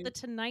God. When they're at the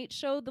Tonight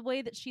Show, the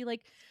way that she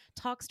like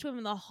talks to him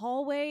in the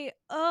hallway.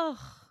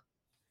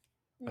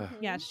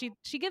 Yeah,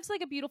 she gives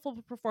like a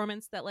beautiful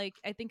performance that like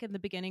I think in the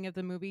beginning of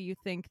the movie you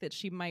think that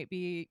she might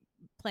be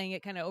playing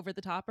it kind of over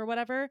the top or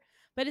whatever,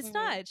 but it's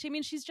not.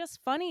 She's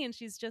just funny and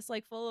she's just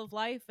like full of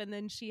life, and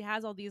then she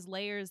has all these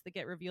layers that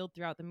get revealed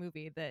throughout the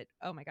movie that,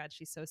 oh my God,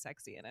 she's so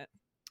sexy in it.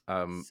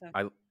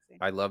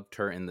 I loved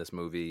her in this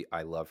movie.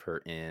 I love her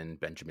in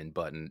Benjamin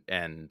Button,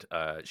 and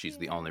she's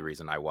the only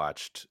reason I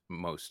watched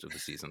most of the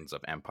seasons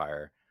of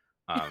Empire.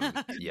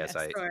 Yes,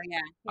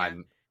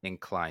 I'm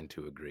inclined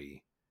to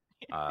agree.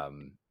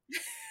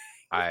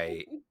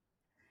 I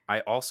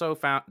also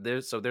found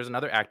there's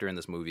another actor in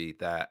this movie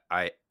that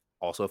I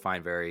also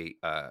find very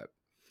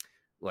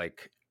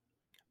like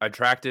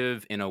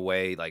attractive in a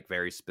way like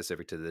very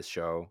specific to this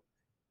show.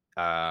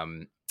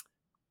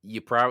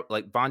 You probably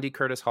like Bondi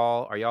Curtis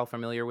Hall. Are y'all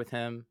familiar with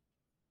him?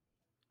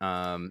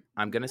 I'm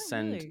gonna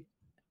send really.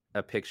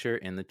 a picture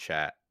in the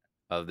chat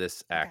of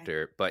this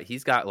actor, but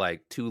he's got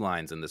like 2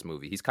 lines in this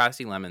movie. He's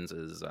Kasi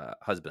Lemons'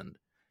 husband.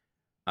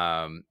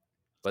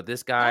 But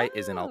this guy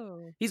is in a.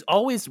 Oh. He's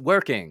always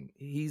working.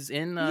 He's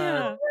in.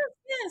 Yeah.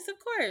 Yes, of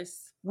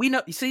course. We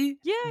know. You see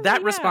Yeah,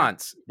 that yeah.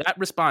 response. That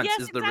response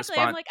Yes, is the exactly.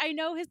 response. I'm like, I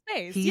know his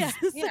face. He's Yes.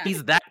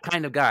 he's that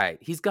kind of guy.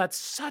 He's got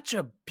such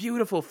a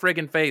beautiful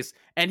friggin' face,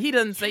 and he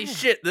doesn't say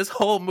shit this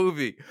whole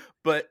movie.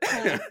 But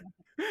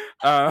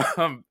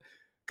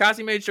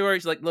Kasi made sure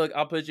he's like, look,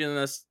 I'll put you in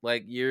this.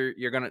 Like, you're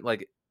gonna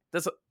like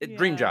that's a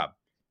dream job.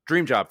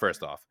 Dream job.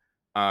 First off,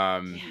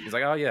 he's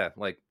like, oh yeah,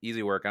 like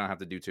easy work. I don't have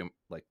to do too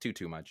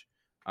much.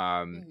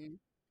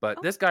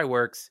 But this guy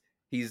works.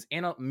 He's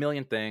in a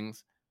million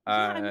things.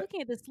 I'm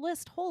looking at this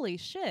list. Holy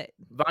shit.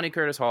 Vonnie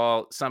Curtis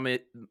Hall, some of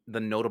the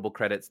notable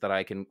credits that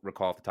I can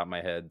recall off the top of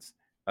my head.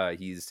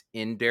 He's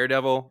in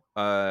Daredevil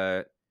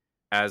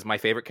as my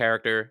favorite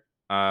character,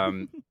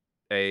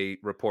 a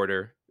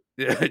reporter,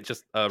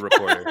 just a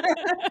reporter.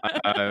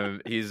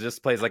 He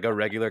just plays like a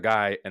regular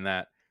guy in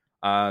that.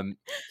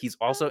 He's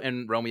also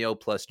in Romeo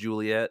plus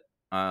Juliet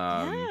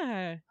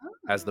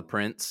as the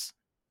prince.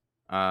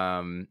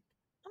 Oh my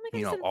god,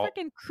 he's in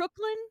freaking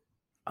Crooklyn?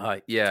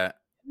 Yeah.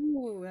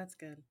 Ooh, that's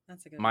good.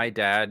 That's a good My one.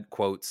 dad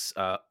quotes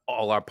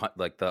all our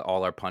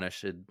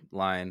punished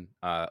line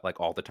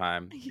like all the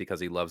time because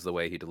he loves the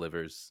way he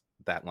delivers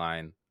that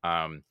line.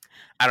 I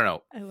don't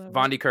know.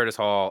 Vonnie Curtis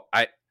Hall.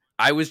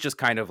 I was just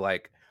kind of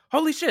like,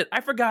 holy shit,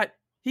 I forgot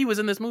he was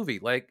in this movie.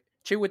 Like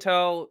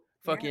Chiwetel,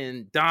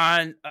 fucking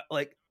Don,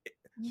 like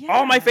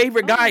all my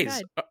favorite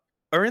guys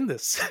are in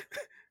this.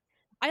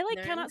 I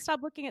cannot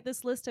stop looking at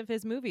this list of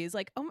his movies.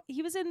 Like,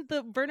 he was in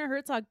the Werner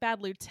Herzog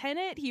Bad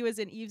Lieutenant. He was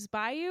in Eve's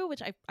Bayou,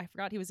 which I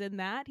forgot he was in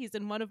that. He's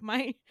in one of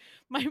my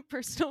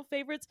personal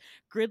favorites,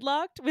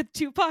 Gridlocked, with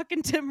Tupac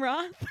and Tim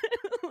Roth.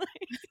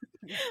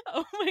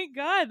 Oh my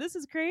god, this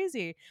is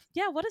crazy.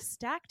 Yeah, what a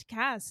stacked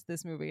cast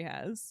this movie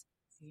has.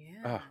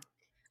 Yeah.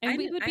 And I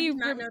did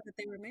not know that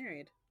they were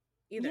married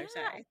either. Yeah.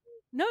 Sorry.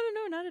 No,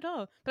 not at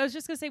all. But I was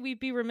just gonna say we'd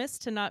be remiss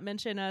to not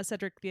mention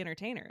Cedric the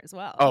Entertainer as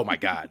well. Oh my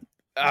god.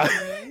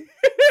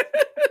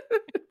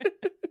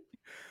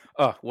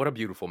 Oh, what a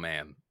beautiful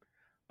man.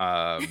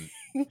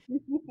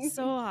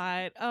 So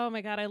hot. Oh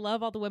my god, I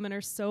love all the women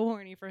are so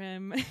horny for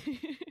him.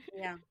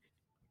 Yeah.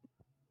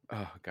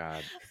 Oh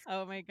god.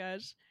 Oh my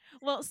gosh.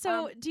 Well,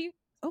 so do you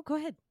go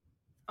ahead.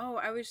 Oh,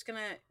 I was just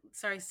gonna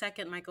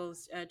second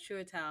Michael's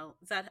Chiwetel.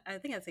 Is that, I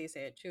think that's how you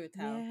say it,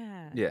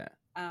 Chiwetel.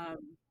 Yeah.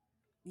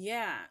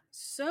 Yeah.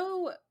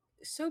 So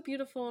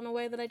beautiful in a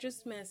way that I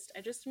just missed.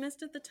 I just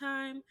missed at the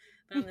time.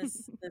 But on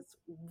this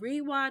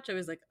rewatch, I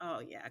was like, oh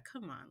yeah,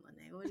 come on,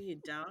 Lanee. What are you,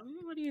 dumb?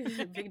 What are you,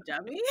 big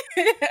dummy?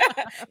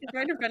 It's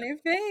right in front of your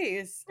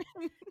face.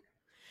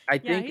 I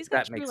think he's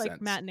got that makes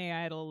sense. Matinee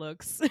idol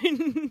looks.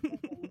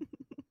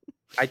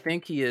 I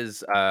think he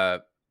is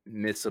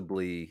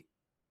missably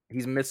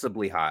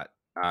hot,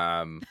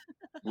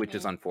 which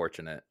is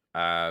unfortunate.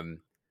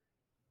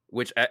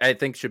 Which I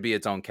think should be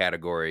its own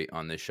category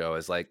on this show.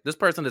 Is like, this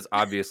person is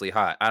obviously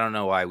hot. I don't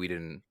know why we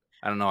didn't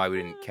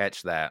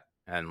catch that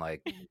and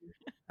like,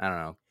 I don't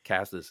know,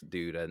 cast this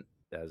dude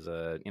as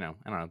a, I don't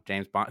know,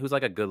 James Bond, who's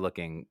like a good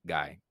looking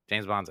guy.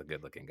 James Bond's a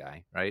good looking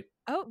guy, right?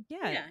 Oh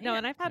yeah.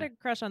 And I've had a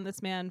crush on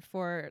this man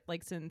for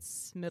like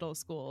since middle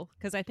school,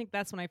 because I think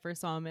that's when I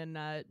first saw him in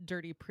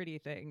Dirty Pretty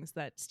Things,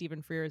 that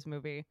Stephen Frears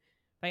movie.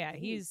 But yeah,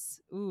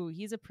 he's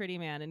a pretty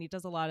man, and he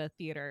does a lot of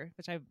theater,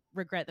 which I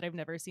regret that I've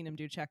never seen him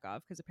do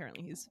Chekhov, because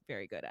apparently he's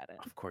very good at it.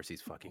 Of course,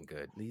 he's fucking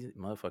good. These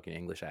motherfucking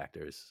English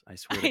actors, I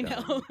swear to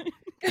God. Know.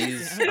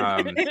 He's they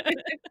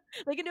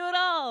can do it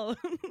all.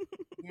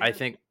 I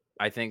think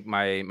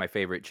my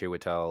favorite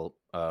Chiwetel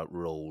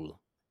role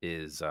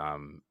is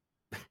him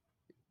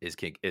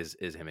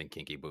in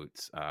Kinky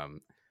Boots.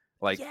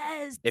 Like,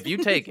 yes! If you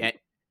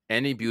take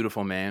any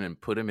beautiful man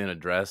and put him in a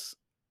dress,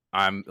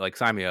 I'm like,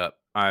 sign me up.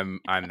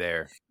 I'm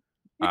there.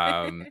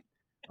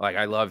 Like,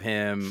 I love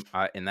him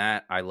in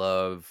that. I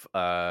love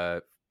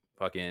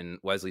fucking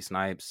Wesley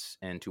Snipes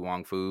and Tu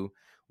Wong Fu.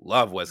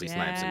 Love Wesley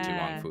Snipes and Tu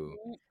Wong Fu.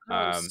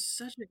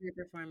 Such a great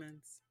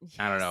performance. Yes.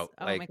 I don't know.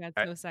 Oh like, my god,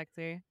 so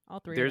sexy. All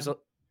three. There's a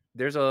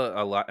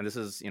lot, and this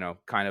is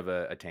kind of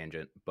a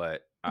tangent,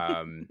 but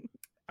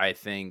I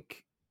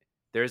think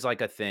there's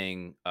like a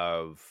thing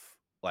of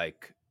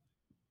like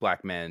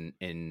black men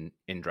in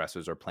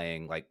dresses or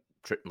playing like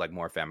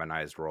more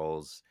feminized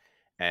roles.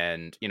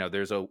 And,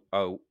 there's a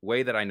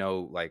way that I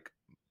know, like,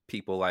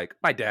 people like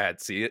my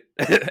dad see it.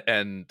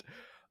 And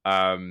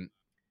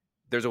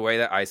there's a way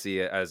that I see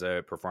it as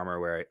a performer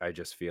where I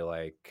just feel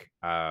like,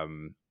 I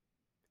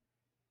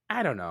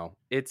don't know.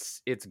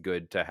 It's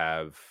good to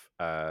have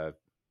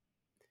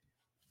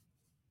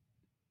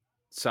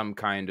some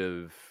kind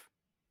of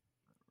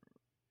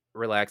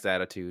relaxed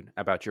attitude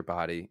about your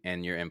body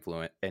and your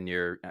influence and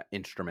your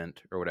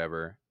instrument or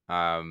whatever.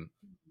 I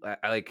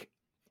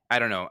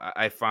don't know.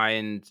 I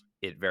find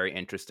it very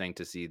interesting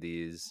to see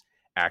these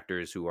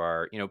actors who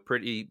are,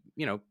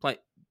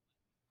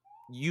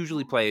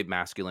 usually play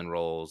masculine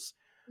roles,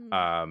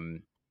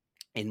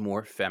 in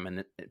more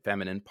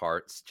feminine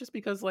parts, just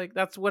because like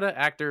that's what an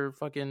actor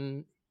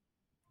fucking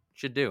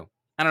should do.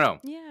 I don't know.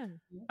 Yeah.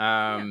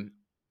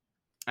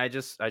 I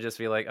just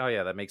feel like, oh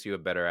yeah, that makes you a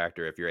better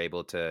actor if you're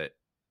able to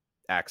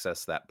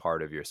access that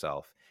part of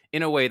yourself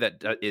in a way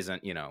that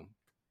isn't,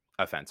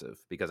 offensive,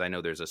 because I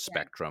know there's a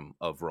spectrum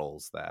of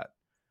roles that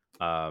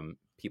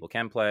people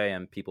can play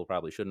and people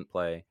probably shouldn't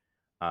play.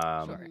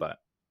 Sure. But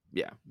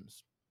yeah,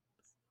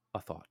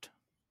 a thought.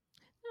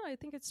 No, I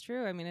think it's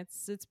true. I mean,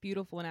 it's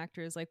beautiful when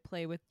actors like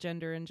play with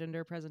gender and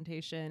gender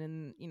presentation,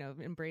 and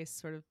embrace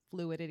sort of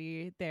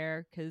fluidity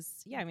there.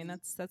 Because I mean,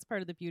 that's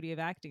part of the beauty of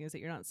acting, is that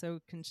you're not so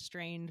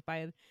constrained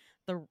by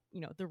the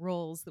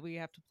roles that we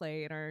have to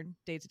play in our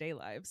day-to-day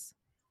lives.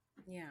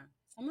 Yeah,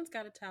 someone's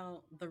got to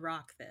tell The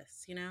Rock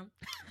this.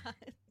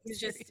 He's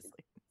just.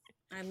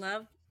 I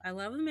love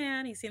the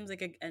man. He seems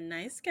like a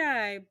nice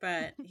guy,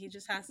 but he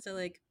just has to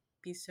like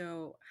be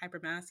so hyper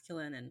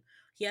masculine, and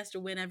he has to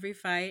win every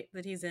fight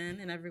that he's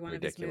in every one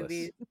Ridiculous. of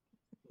his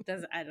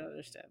movies. I don't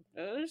understand.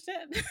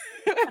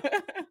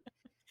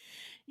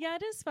 Yeah,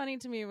 it is funny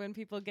to me when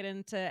people get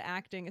into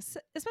acting,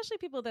 especially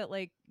people that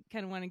like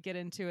kind of want to get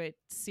into it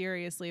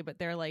seriously, but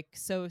they're like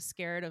so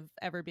scared of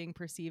ever being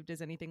perceived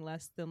as anything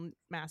less than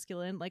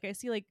masculine. Like I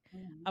see like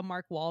a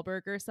Mark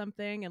Wahlberg or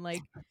something, and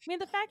like I mean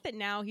the fact that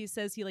now he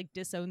says he like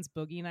disowns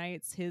Boogie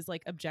Nights, his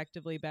like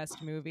objectively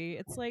best movie.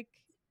 It's like,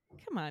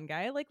 come on,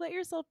 guy, like let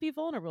yourself be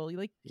vulnerable. You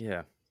like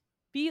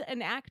be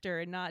an actor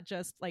and not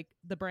just like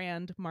the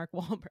brand Mark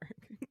Wahlberg.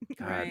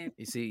 God, right.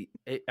 You see,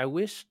 I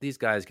wish these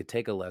guys could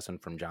take a lesson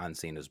from John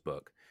Cena's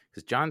book,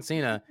 because John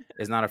Cena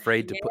is not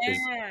afraid to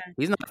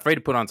he's not afraid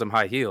to put on some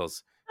high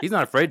heels. He's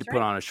not afraid to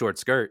put on a short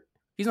skirt.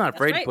 He's not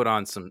afraid to put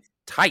on some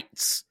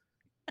tights.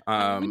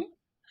 I'm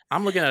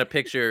looking at a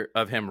picture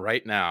of him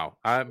right now.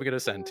 I'm gonna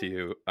send to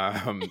you.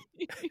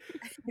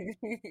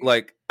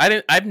 Like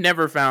I've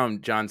never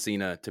found John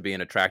Cena to be an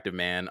attractive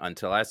man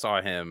until I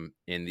saw him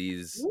in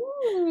these.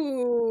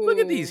 Ooh. Look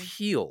at these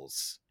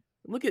heels.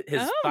 Look at his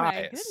thighs. Oh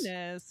my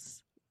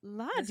goodness.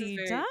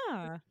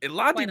 La-di-da.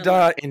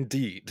 La-di-da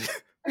indeed.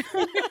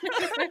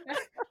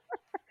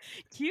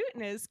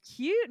 Cuteness.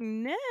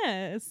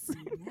 Yes.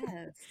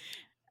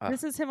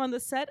 This is him on the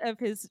set of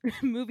his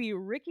movie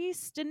Ricky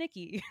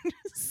Stenicki.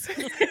 Is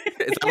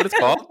that what it's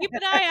called? Keep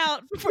an eye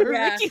out for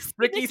Ricky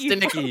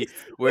Stenicki,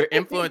 where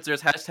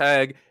influencers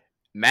hashtag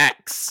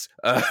Max.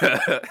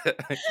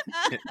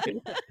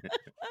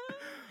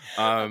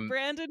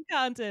 Branded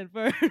content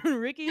for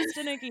Ricky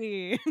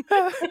Stenicki.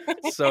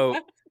 So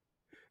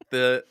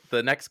the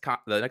next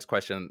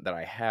question that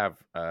I have,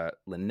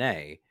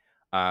 Lanee,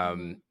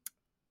 I'm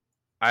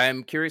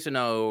curious to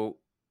know,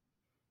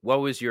 what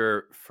was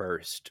your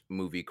first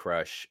movie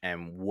crush,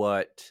 and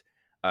what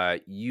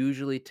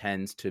usually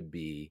tends to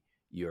be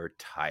your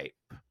type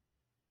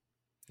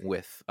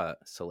with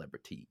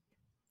celebrity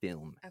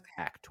film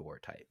actor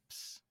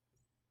types?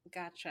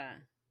 Gotcha.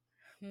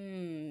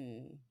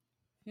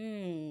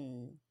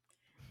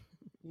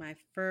 My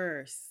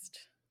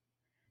first.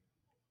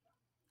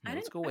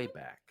 Let's go way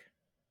back.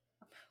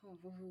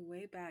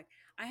 Way back.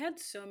 I had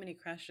so many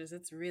crushes.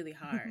 It's really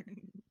hard.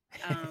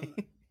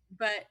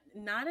 But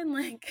not in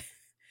like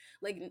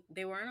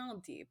they weren't all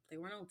deep. They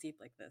weren't all deep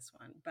like this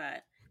one.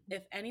 But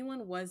if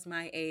anyone was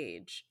my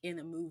age in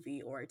a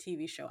movie or a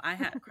TV show, I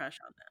had a crush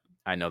on them.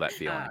 I know that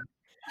feeling.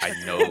 I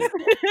know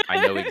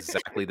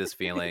exactly this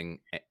feeling.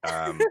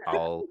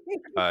 I'll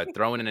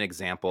throw in an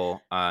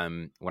example.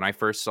 When I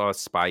first saw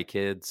Spy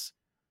Kids,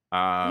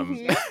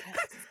 Alexa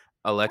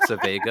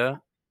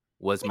Vega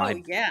was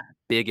my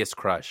biggest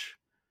crush.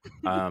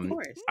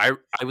 I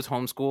was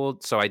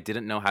homeschooled, so I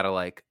didn't know how to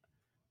like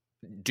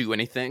do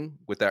anything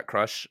with that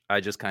crush.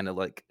 I just kind of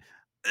like,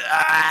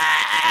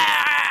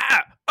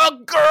 a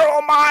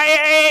girl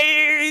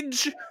my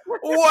age.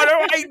 What do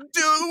I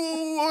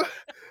do?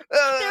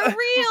 They're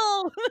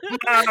real.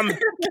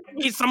 Give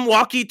me some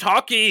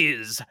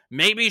walkie-talkies.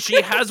 Maybe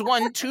she has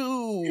one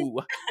too.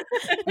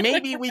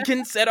 Maybe we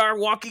can set our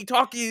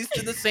walkie-talkies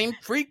to the same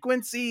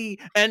frequency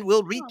and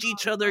we'll reach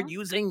each other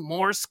using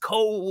Morse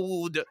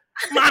code.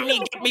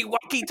 Mommy, give me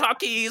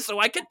walkie-talkies so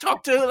I can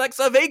talk to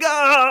Alexa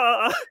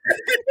Vega.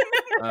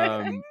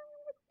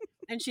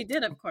 And she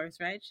did, of course,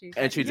 right? She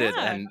did,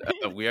 and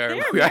we are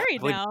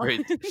married now.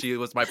 Married. She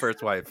was my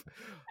first wife.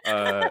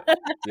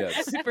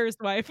 Yes,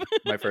 my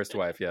first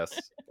wife. Yes.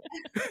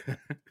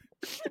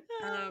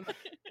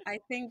 I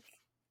think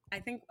I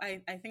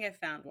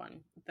found one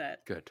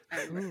that good.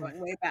 I remember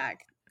going way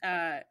back.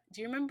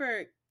 Do you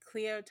remember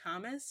Cleo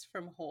Thomas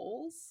from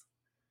Holes?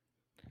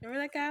 Remember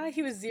that guy?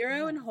 He was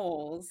Zero in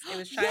Holes. It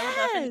was Shia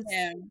LaBeouf and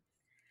him.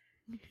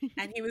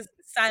 And he was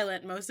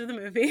silent most of the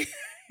movie.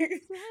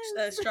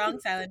 A strong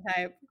silent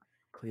type.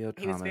 Cleo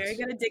Thomas. He was very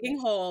good at digging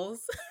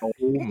holes.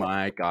 Oh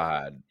my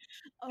god.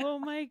 Oh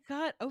my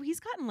god. Oh, he's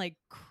gotten like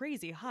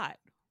crazy hot.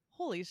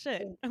 Holy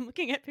shit. I'm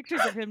looking at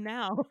pictures of him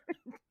now.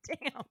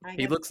 Damn.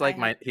 He looks like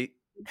my he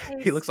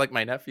looks like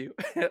my nephew.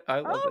 I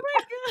love it.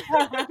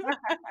 My god.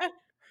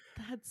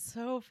 That's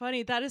so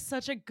funny. That is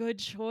such a good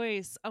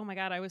choice. Oh my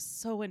God, I was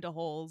so into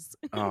Holes.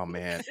 Oh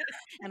man.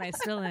 And I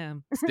still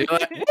am. Still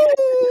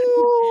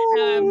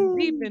I'm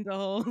deep into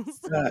Holes.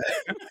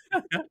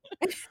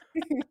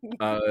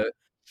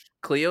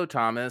 Cleo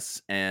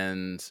Thomas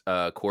and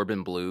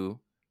Corbin Blue,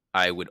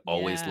 I would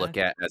always look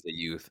at as a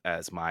youth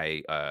as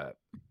my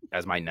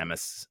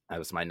nemesis.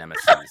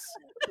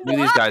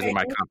 These guys are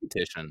my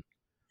competition.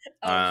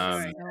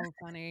 So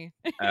funny.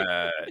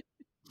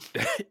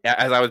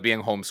 As I was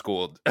being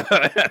homeschooled.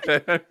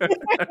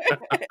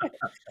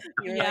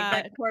 You're like,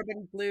 that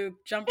Corbin Blue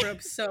jump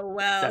rope so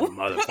well. That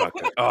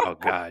motherfucker. Oh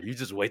God, you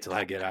just wait till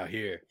I get out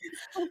here.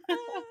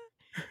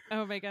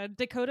 Oh my God.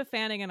 Dakota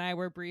Fanning and I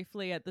were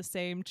briefly at the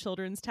same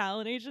children's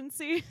talent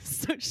agency.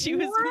 So she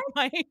was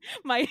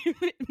my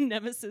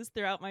nemesis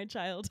throughout my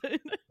childhood.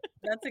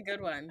 That's a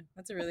good one.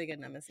 That's a really good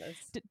nemesis.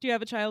 Do you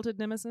have a childhood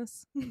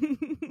nemesis?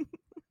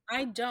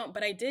 I don't,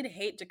 but I did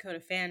hate Dakota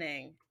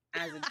Fanning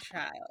as a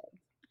child.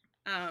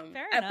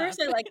 Fair at enough. first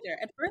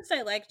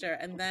I liked her.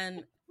 And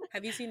then,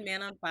 have you seen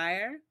Man on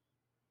Fire?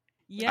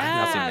 Yeah. I have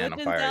not seen Man on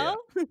Fire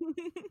yet.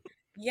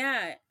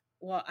 Yeah.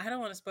 Well, I don't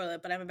want to spoil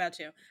it, but I'm about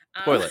to.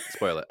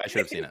 Spoil it. I should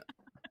have seen it.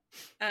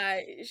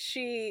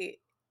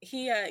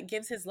 He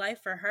gives his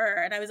life for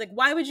her, and I was like,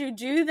 why would you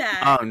do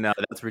that? Oh no,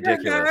 that's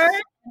ridiculous.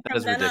 That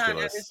is ridiculous. I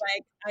was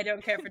like, I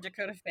don't care for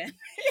Dakota Fanning.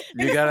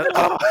 You gotta.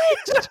 Oh.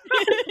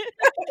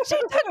 She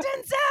took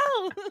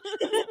Denzel.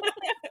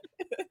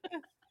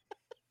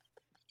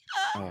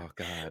 Oh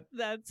God,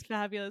 that's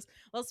fabulous.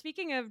 Well,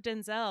 speaking of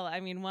Denzel, I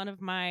mean, one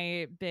of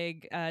my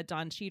big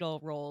Don Cheadle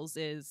roles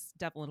is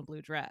Devil in a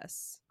Blue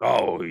Dress.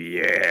 Oh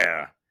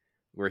yeah,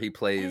 where he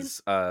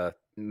plays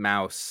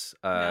Mouse,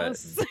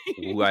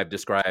 who I've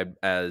described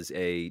as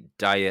a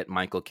diet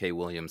Michael K.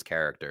 Williams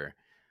character.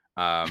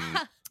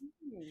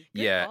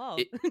 Yeah,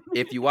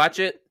 if you watch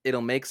it,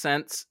 it'll make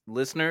sense.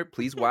 Listener,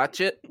 please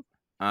watch it.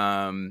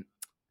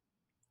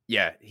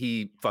 Yeah,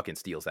 he fucking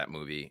steals that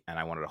movie, and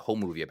I wanted a whole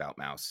movie about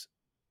Mouse.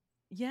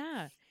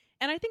 Yeah.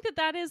 And I think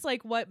that is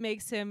like what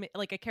makes him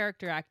like a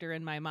character actor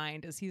in my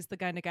mind, is he's the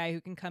kind of guy who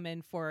can come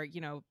in for,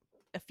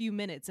 a few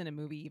minutes in a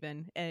movie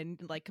even and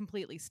like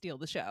completely steal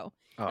the show.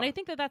 Oh. And I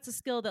think that that's a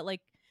skill that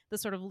like the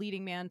sort of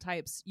leading man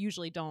types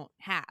usually don't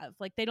have.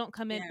 Like they don't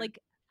come in like,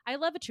 I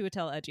love a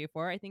Chiwetel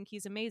Ejiofor. I think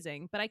he's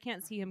amazing, but I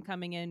can't see him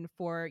coming in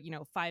for,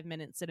 5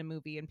 minutes in a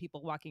movie and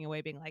people walking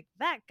away being like,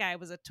 that guy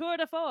was a tour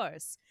de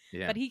force.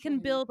 Yeah. But he can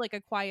build like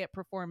a quiet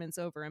performance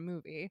over a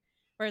movie.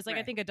 Whereas, like,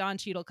 I think a Don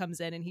Cheadle comes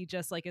in and he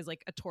just, like, is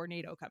like a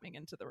tornado coming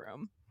into the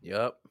room.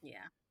 Yep.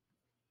 Yeah.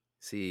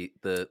 See,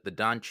 the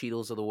Don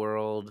Cheadles of the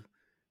world,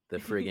 the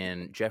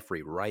friggin'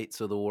 Jeffrey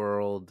Wrights of the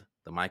world,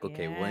 the Michael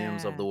K.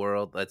 Williams of the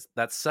world.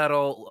 That's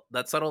subtle.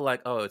 That's subtle.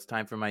 Like, oh, it's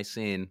time for my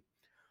scene.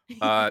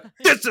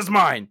 This is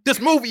mine.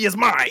 This movie is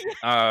mine.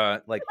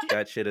 Like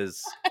that shit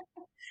is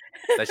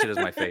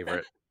my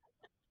favorite.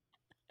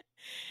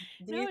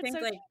 Do you think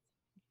like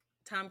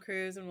Tom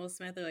Cruise and Will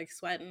Smith are like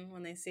sweating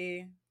when they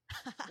see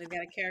they've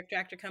got a character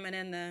actor coming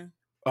in the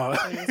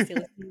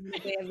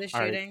day of the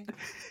shooting?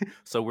 Right.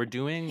 So we're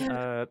doing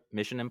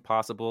Mission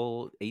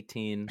Impossible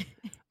 18.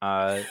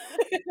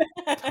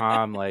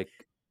 Tom, like,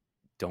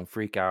 don't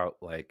freak out.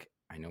 Like,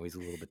 I know he's a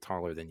little bit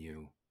taller than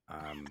you.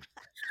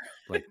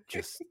 Like,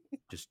 just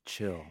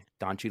chill.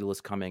 Don Cheadle is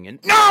coming and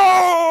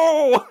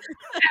no!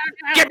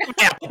 Get my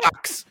apple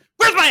box!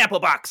 Where's my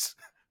apple box?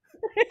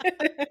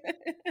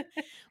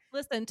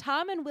 Listen,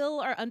 Tom and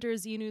Will are under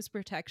Xenu's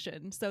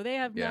protection, so they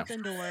have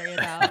nothing to worry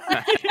about.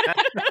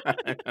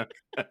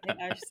 They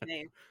are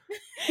safe.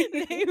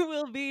 They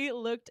will be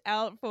looked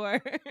out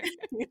for.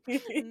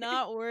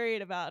 Not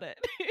worried about it.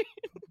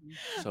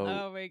 So,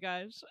 oh my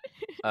gosh.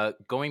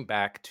 Going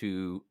back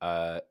to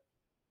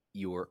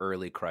your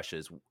early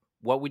crushes,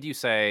 what would you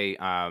say,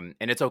 and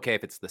it's okay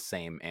if it's the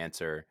same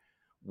answer,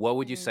 what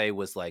would you say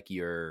was like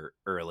your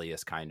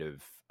earliest kind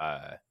of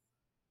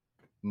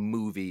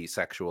movie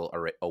sexual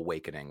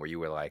awakening where you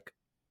were like,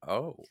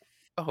 oh,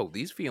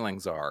 these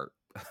feelings are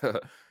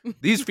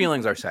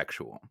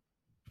sexual?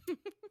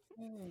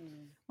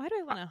 Why do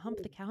I want to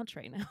hump the couch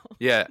right now?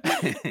 Yeah.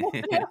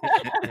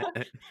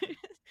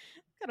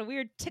 Got a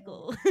weird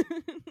tickle.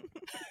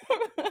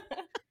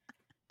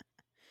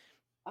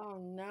 Oh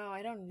no,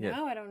 I don't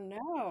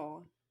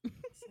know.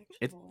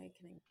 Sexual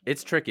awakening.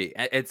 It's tricky.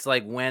 It's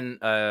like when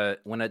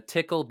a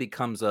tickle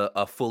becomes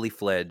a fully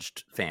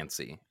fledged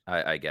fancy,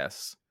 I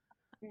guess.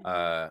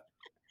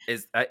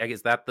 Is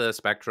that the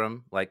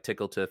spectrum? Like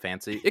tickle to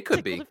fancy? It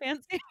could tickle be. To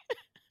fancy.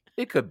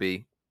 It could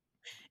be.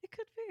 It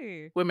could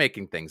be. We're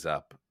making things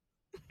up.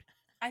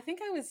 I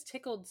think I was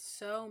tickled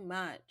so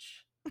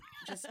much,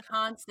 just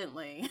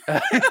constantly.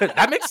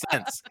 That makes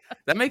sense.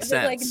 That makes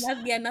sense. Like,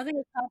 nothing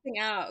was popping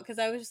out because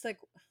I was just like,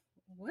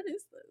 what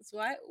is this?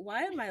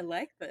 Why am I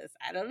like this?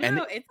 I don't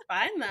know. It's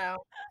fine though.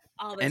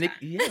 All the time.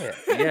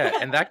 Yeah.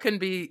 And that can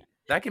be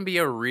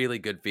a really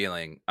good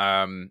feeling.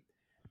 Oh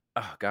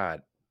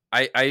God.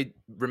 I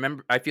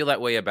remember I feel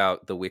that way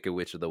about the Wicked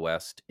Witch of the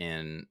West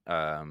in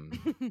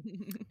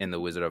The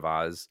Wizard of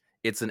Oz.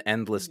 it's an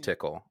endless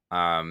tickle.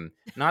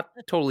 Not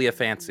totally a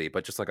fancy,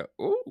 but just like a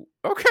ooh,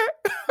 okay.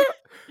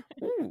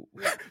 Ooh,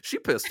 she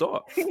pissed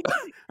off.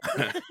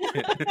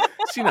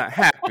 She not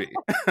happy.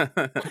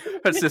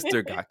 Her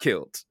sister got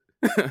killed.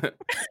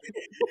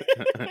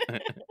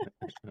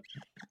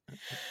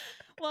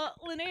 Well,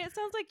 Lanee, it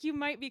sounds like you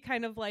might be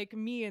kind of like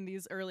me in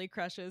these early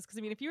crushes. Because,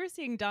 I mean, if you were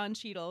seeing Don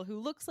Cheadle, who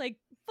looks like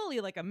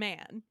fully like a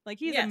man, like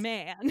he's a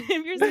man.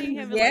 If you're seeing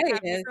him and like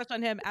having a crush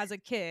on him as a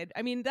kid,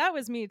 I mean, that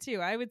was me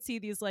too. I would see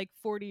these like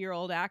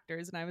 40-year-old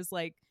actors and I was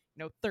like,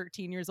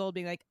 13 years old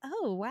being like,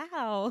 oh,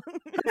 wow,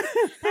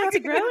 that's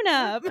a grown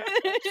up.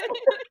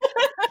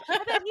 I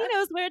bet he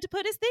knows where to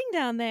put his thing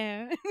down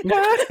there.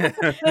 So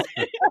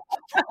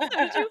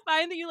did you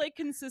find that you like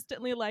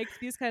consistently liked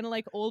these kind of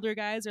like older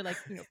guys or like,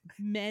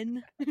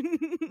 men?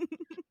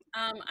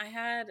 I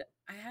had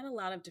a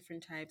lot of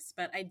different types,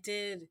 but I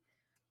did,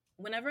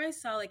 whenever I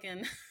saw like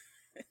an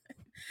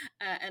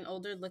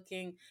older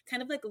looking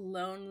kind of like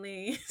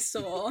lonely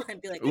soul, I'd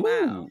be like,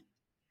 wow,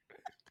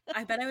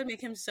 I bet I would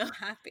make him so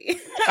happy.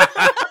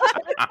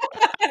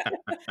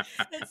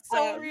 That's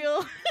so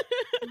real.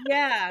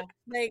 Yeah.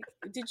 Like,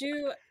 did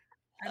you,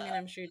 I mean,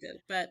 I'm sure you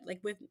did, but like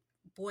with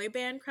boy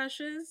band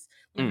crushes,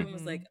 when everyone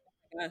was like,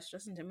 oh my gosh,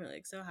 Justin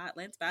Timberlake, so hot,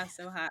 Lance Bass,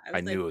 so hot.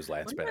 I knew it was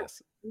Lance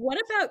Bass. What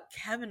about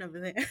Kevin over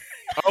there?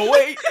 Oh,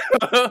 wait.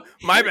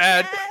 My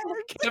bad.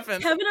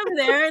 Kevin over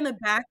there in the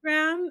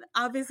background,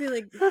 obviously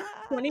like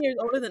 20 years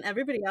older than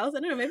everybody else. I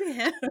don't know, maybe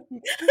him.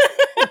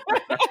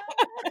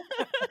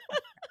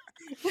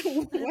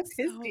 What's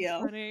his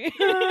deal?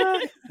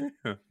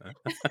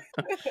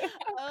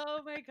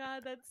 Oh my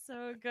god, that's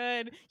so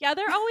good. Yeah,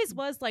 there always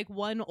was like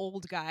one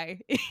old guy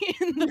in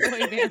the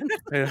boy band.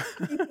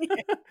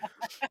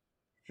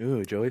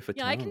 Ooh, Joey Fatone.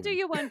 Yeah, I can do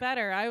you one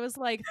better. I was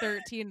like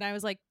 13 and I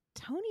was like,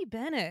 Tony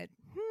Bennett.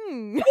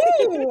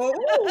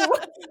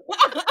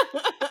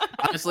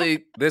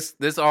 Honestly,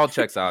 this all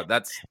checks out.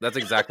 That's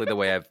exactly the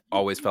way I've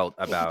always felt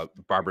about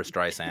Barbra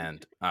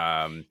Streisand.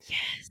 Yes.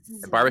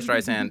 Barbra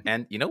Streisand,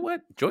 and you know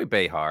what? Joy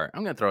Behar.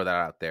 I'm gonna throw that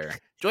out there.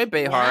 Joy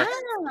Behar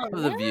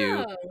of The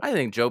View. I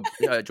think Joy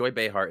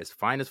Behar is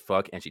fine as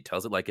fuck, and she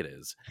tells it like it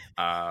is.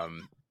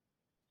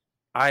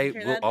 I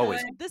will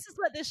always. This is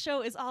what this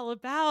show is all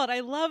about. I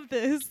love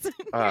this.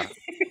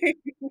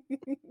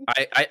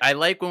 I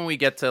like when we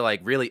get to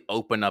like really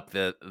open up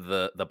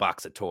the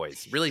box of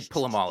toys, really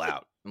pull them all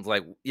out. It's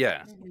like,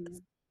 yeah.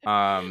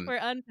 We're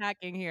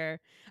unpacking here.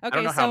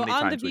 Okay, so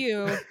on The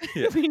View,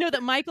 we know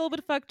that Michael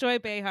would fuck Joy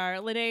Behar.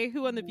 Lanee,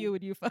 who on The View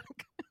would you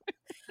fuck?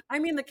 I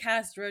mean, the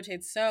cast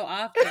rotates so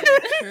often.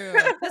 True.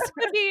 This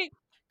could be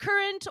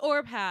current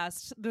or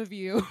past The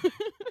View.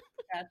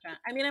 Gotcha.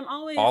 I mean, I'm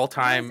always all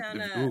time.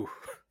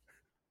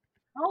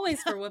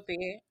 Always for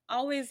Whoopi.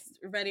 Always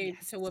ready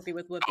to Whoopi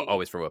with Whoopi.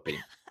 Always for Whoopi.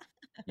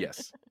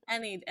 Yes.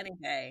 Any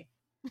day.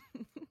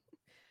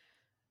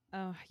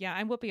 Oh, yeah,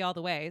 I'm Whoopi all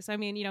the way. So, I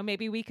mean,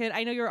 maybe we could,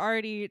 I know you're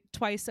already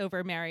twice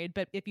over married,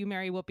 but if you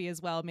marry Whoopi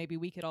as well, maybe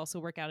we could also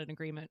work out an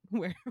agreement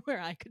where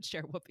I could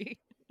share Whoopi.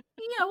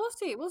 Yeah, we'll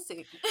see. We'll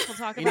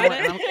talk about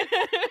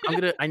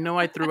it. I know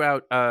I threw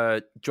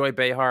out Joy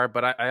Behar,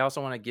 but I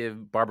also want to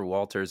give Barbara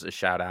Walters a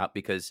shout out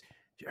because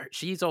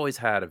she's always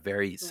had a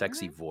very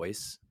sexy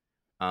voice.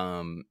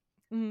 I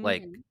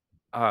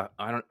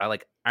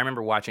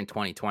remember watching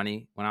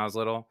 2020 when I was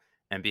little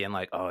and being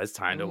like, oh, it's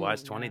time to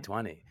watch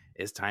 2020.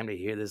 It's time to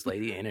hear this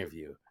lady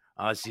interview.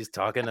 Oh, she's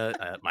talking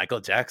to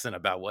Michael Jackson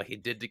about what he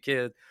did to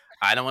kids.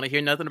 I don't want to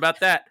hear nothing about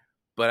that,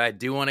 but I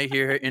do want to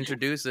hear her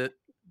introduce it.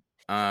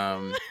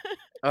 Oh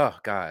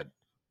God,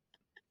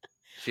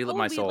 she lit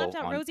my soul. We left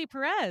out Rosie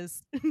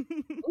Perez.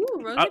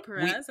 Ooh, Rosie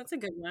Perez. That's a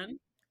good one.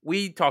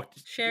 We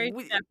talked Sherry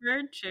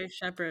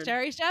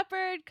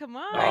Shepherd, come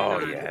on. Oh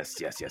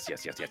yes.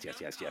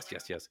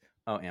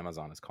 Oh,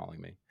 Amazon is calling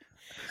me.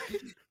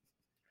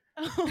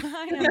 Oh,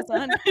 hi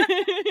Amazon.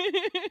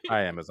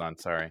 Hi Amazon.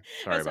 Sorry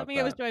about that.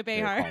 It was Joy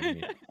Behar.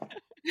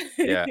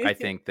 Yeah, I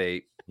think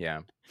they. Yeah.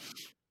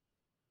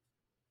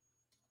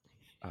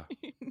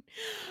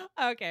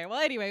 Okay. Well,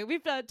 anyway,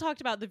 we've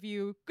talked about The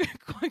View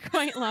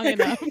quite long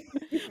enough.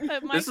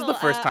 But Michael, this is the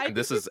first time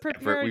this is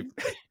ever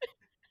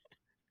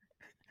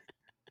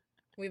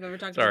we've ever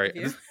talked about The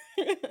View.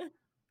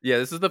 Yeah,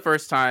 this is the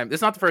first time.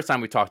 It's not the first time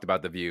we talked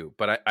about The View,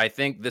 but I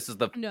think this is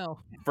the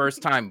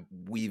first time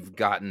we've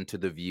gotten to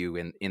The View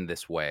in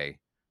this way.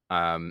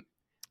 I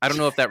don't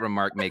know if that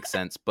remark makes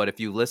sense, but if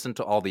you listen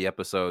to all the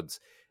episodes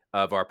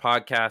of our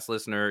podcast,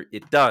 listener,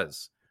 it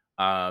does.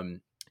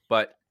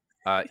 But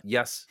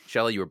yes,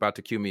 Shelley, you were about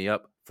to cue me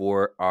up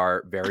for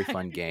our very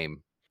fun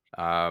game.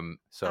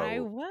 So I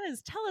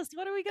was. Tell us,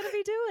 what are we going to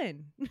be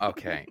doing?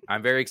 Okay,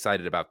 I'm very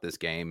excited about this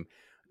game.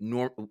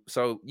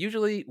 So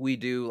usually we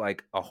do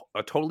like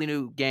a totally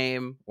new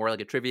game or like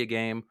a trivia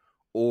game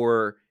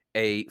or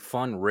a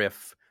fun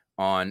riff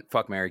on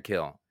Fuck, Marry,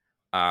 Kill.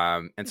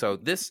 And so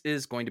this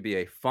is going to be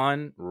a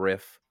fun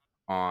riff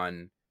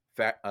on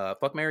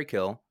Fuck, Marry,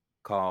 Kill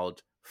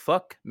called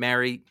Fuck,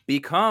 Marry,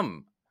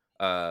 Become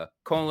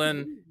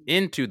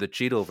into the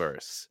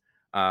Cheadleverse.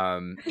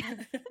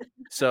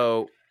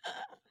 So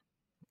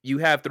you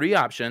have 3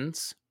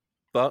 options: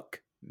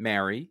 fuck,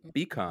 marry,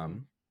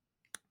 become.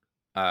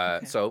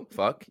 Okay. So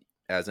fuck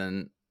as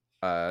in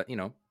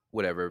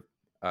whatever,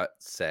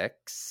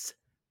 sex,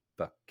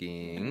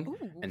 fucking, Ooh.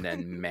 and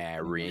then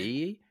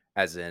marry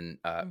as in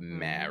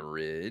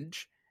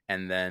marriage,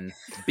 and then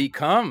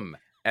become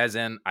as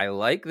in I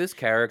like this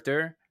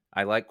character,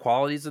 I like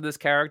qualities of this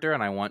character,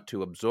 and I want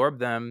to absorb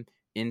them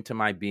into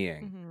my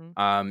being.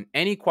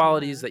 Any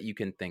qualities that you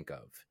can think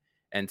of.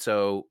 And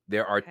so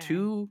there are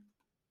 2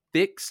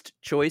 fixed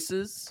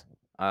choices.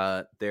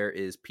 There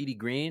is Petey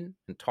Green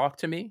and Talk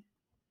to Me.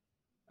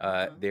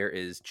 There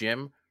is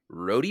Jim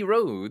Rhodey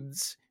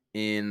Rhodes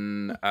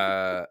in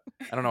I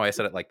don't know why I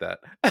said it like that.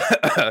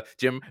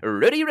 Jim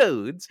Rhodey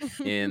Rhodes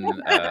in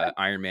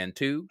Iron Man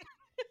 2.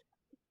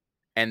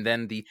 And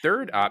then the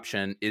third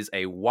option is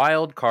a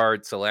wild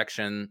card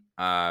selection.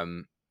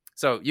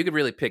 So you could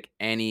really pick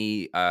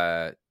any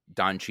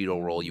Don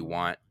Cheadle role you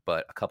want,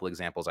 but a couple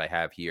examples I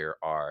have here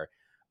are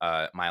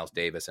Miles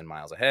Davis in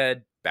Miles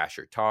Ahead,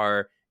 Bashir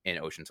Tarr in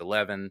Ocean's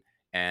 11,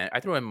 and I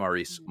threw in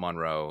Maurice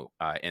Monroe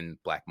in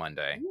Black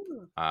Monday.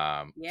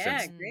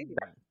 Yeah, great.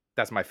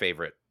 That's my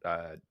favorite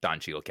Don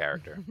Cheadle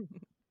character.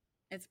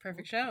 It's a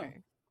perfect show.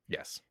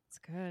 Yes. It's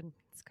good.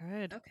 It's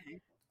good.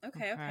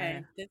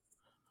 Okay. This,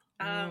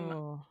 I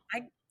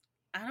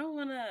don't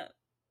want to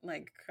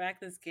like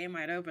crack this game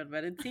wide open,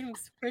 but it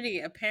seems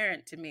pretty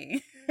apparent to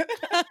me.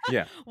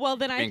 Yeah. Well,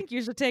 then I think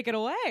you should take it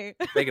away.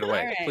 Take it away,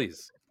 All right.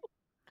 please.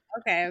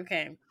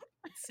 Okay.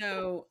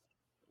 So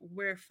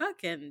we're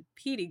fucking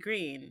Petey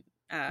Green,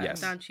 Yes.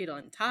 Don Cheadle,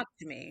 and Talk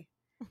to Me.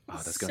 Oh,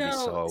 that's gonna be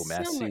so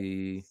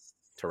messy.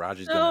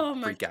 Taraji's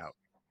gonna freak out.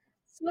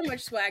 So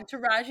much swag.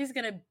 Taraji's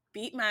gonna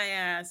beat my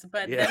ass,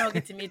 but then I'll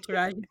get to meet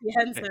Taraji P.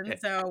 Henson,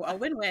 so a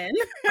win-win.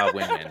 A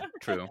win-win,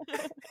 true.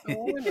 A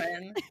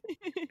win-win.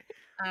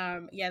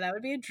 Yeah, that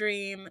would be a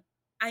dream.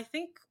 I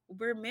think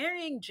we're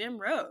marrying Jim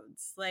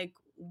Rhodes. Like,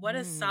 what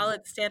a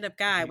solid stand-up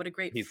guy. What a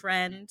great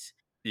friend.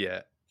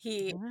 Yeah.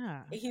 He's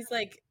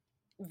like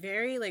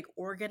very like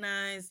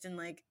organized and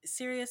like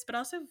serious, but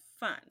also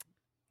fun.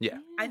 Yeah.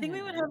 I think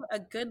we would have a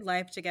good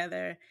life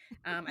together.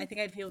 I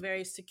think I'd feel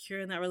very secure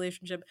in that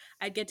relationship.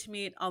 I'd get to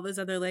meet all those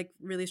other like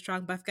really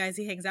strong buff guys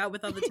he hangs out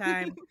with all the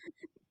time.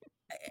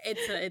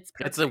 It's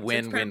perfect. It's a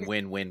win.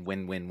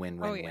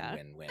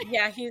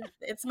 Yeah,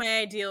 it's my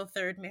ideal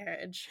third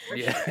marriage for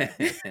sure.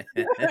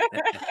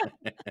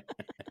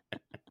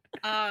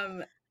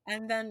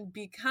 And then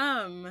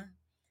become.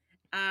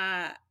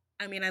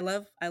 I mean, I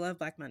love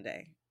Black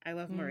Monday. I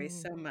love Maurice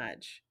so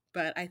much,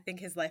 but I think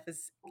his life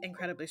is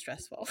incredibly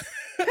stressful.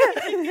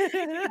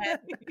 I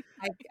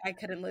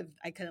couldn't live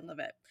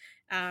it.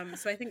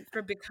 So I think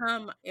for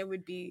become, it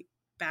would be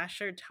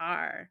Bashir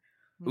Tarr.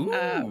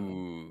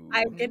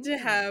 I get to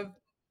have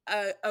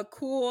a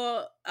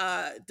cool,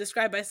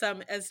 described by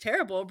some as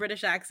terrible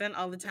British accent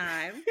all the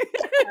time.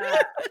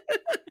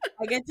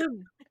 I get to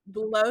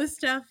blow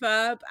stuff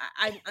up.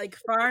 I'm like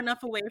far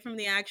enough away from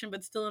the action,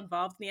 but still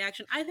involved in the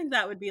action. I think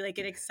that would be like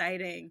an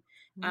exciting,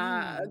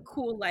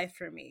 cool life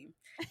for me.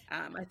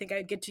 I think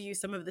I'd get to use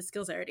some of the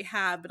skills I already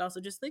have, but also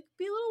just like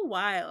be a little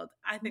wild.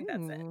 I think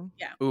that's it.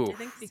 Yeah. I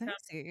think become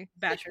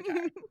Bashir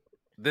Tarr.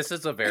 This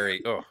is a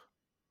very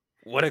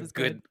what a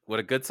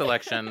good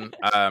selection.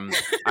 I'm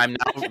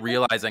now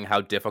realizing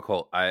how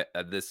difficult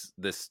this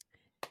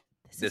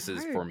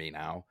is for me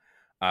now.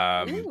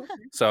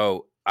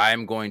 So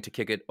I'm going to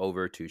kick it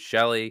over to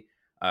Shelly.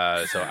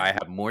 So I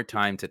have more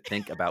time to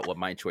think about what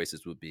my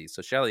choices would be.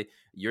 So Shelly,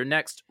 you're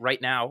next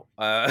right now.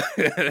 No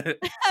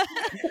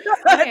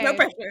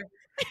pressure.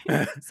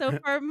 So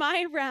for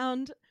my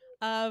round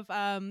of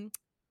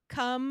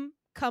come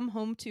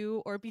home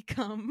to or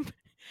become,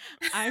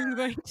 I'm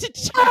going to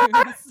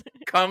choose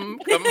come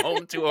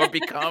home to or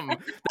become.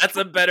 That's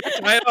a better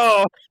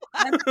title.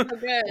 That's so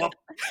good.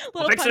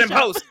 We'll fix it in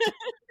post.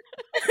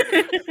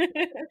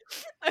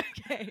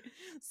 Okay,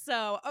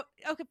 so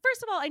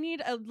first of all, I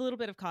need a little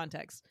bit of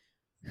context.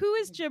 Who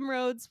is Jim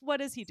Rhodes? What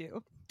does he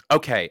do?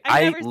 Okay,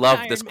 I love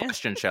this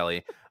question,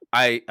 Shelly.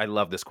 I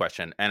love this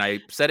question, and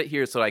I said it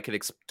here so I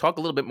could talk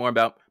a little bit more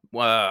about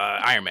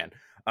Iron Man.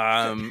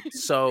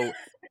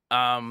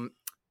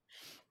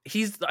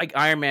 He's like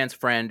Iron Man's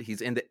friend. He's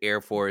in the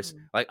Air Force.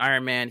 Like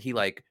Iron Man, he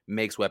like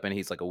makes weapons.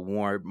 He's like a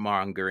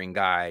warmongering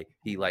guy.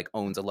 He like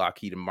owns a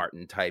Lockheed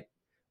Martin type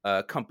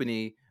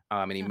company.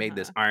 And he made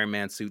this Iron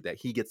Man suit that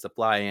he gets to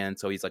fly in.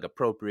 So he's like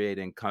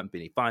appropriating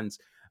company funds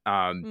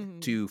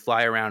to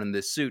fly around in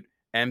this suit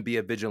and be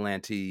a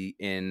vigilante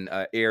in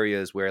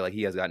areas where like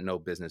he has got no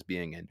business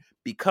being in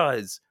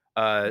because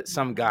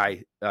some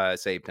guy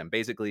saved him.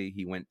 Basically,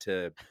 he went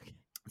to.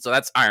 So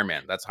that's Iron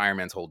Man. That's Iron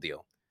Man's whole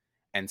deal.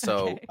 And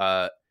so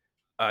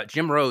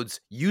Jim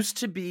Rhodes used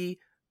to be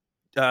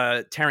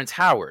Terrence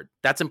Howard.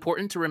 That's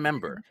important to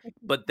remember.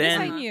 But then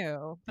I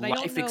knew, but I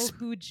don't know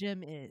who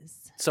Jim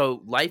is.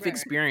 So life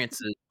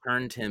experiences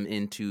turned him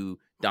into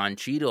Don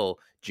Cheadle,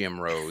 Jim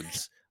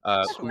Rhodes,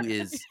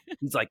 he's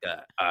like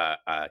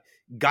a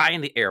guy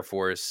in the Air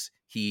Force.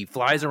 He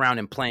flies around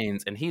in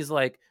planes, and he's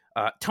like,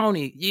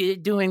 Tony, you're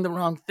doing the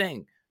wrong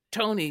thing.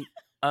 Tony,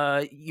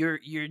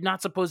 you're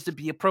not supposed to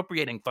be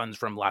appropriating funds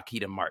from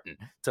Lockheed and Martin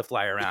to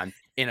fly around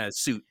in a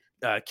suit,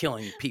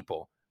 killing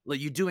people. Like,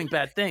 you're doing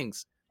bad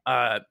things.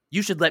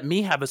 You should let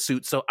me have a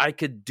suit so I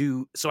could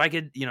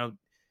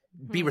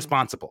be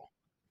responsible,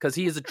 because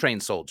he is a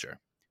trained soldier.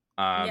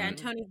 Yeah, and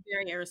Tony's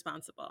very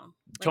irresponsible.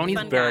 Tony's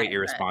fun very guy,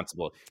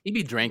 irresponsible. He'd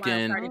be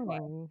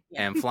drinking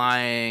and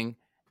flying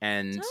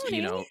and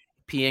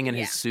peeing in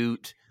his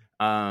suit.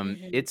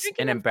 It's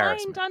Drinking an and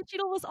embarrassment. flying. Don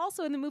Cheadle was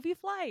also in the movie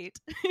Flight.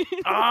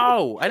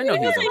 Oh, I didn't know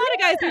he was. There's a lot of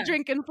guys who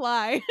drink and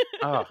fly.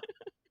 Oh,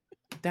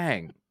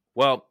 dang.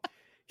 Well,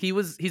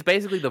 he's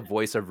basically the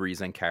voice of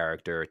reason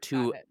character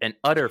to an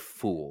utter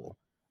fool.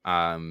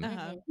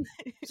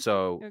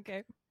 So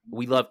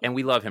we love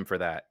him for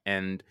that.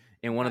 And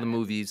in one of the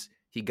movies,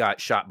 he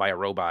got shot by a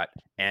robot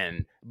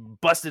and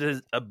busted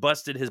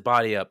his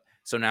body up.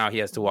 So now he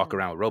has to walk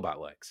around with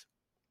robot legs.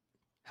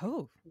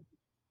 Oh,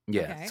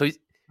 yeah. Okay. So he's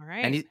all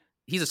right. and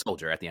he's a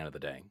soldier at the end of the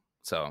day.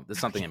 So there's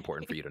something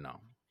important for you to know.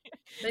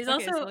 But he's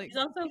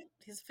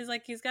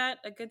he's got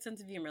a good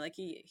sense of humor. Like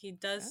he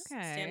does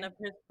stand up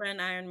for his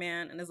friend Iron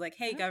Man and is like,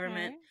 "Hey,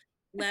 government,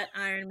 let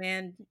Iron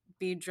Man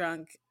be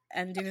drunk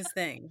and do his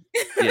thing."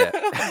 Yeah.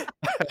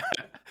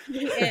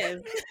 He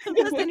is.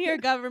 Listen here,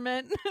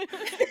 government.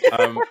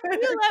 You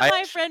let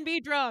my friend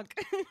be drunk.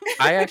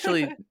 I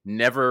actually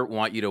never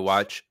want you to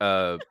watch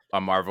a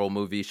Marvel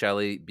movie,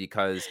 Shelley,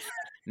 because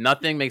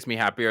nothing makes me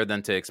happier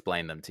than to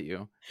explain them to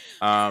you.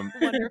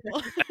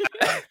 Wonderful.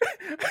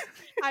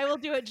 I will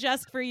do it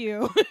just for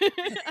you.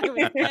 I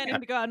was planning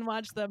to go out and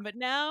watch them, but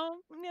now,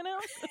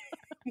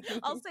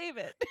 I'll save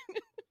it.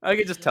 I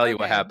can just tell you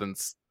what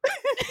happens.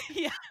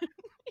 Yeah.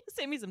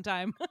 Save me some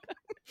time.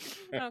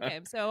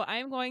 Okay, so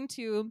I'm going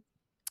to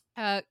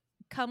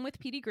come with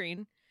Petey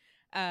Green.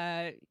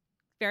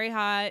 Very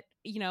hot.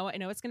 I know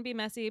it's going to be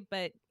messy,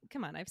 but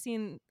come on. I've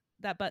seen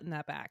that butt in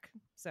that back.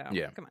 So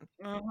come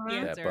on. The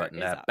answer that butt in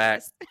is that obvious.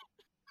 back.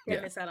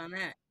 Can't miss out on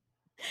that.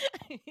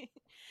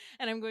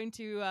 And I'm going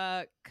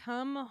to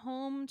come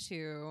home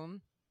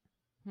to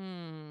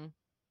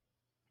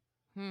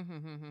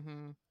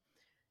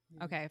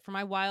Okay, for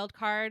my wild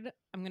card,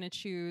 I'm going to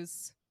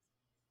choose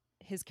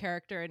his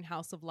character in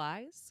House of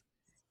Lies.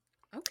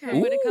 Okay. I'm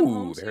going to come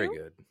home very to.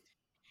 good.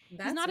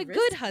 He's not a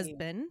good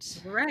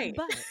husband, right?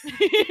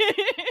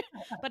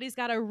 But he's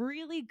got a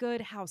really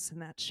good house in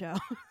that show.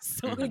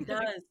 So he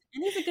does,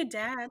 and he's a good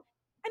dad.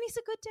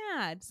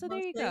 So there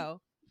you go.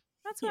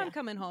 That's what I'm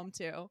coming home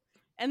to.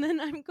 And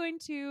then I'm going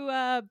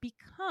to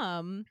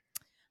become.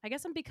 I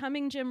guess I'm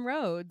becoming Jim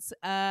Rhodes.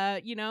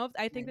 I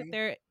think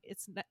that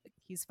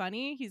he's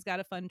funny. He's got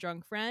a fun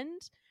drunk friend.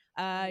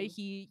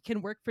 He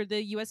can work for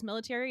the U.S.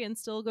 military and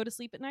still go to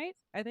sleep at night.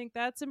 I think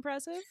that's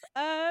impressive.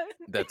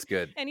 That's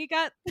good. And he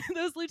got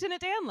those Lieutenant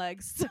Dan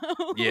legs. So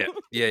Yeah.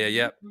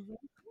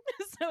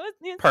 So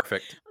it's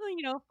perfect.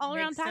 All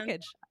around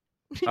package.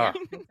 Oh,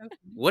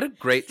 what a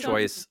great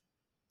choice!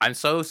 I'm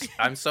so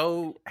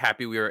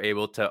happy we were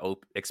able to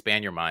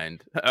expand your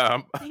mind.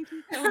 Thank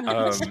you so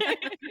much.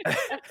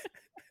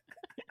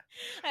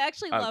 I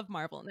actually love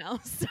Marvel now.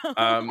 So.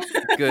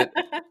 Good.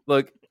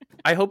 Look,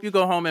 I hope you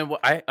go home and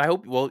I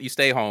hope you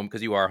stay home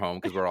because you are home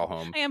because we're all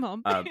home. I am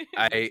home.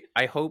 I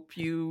hope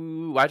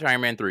you watch Iron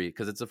Man 3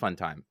 because it's a fun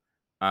time.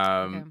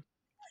 Okay.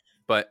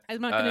 But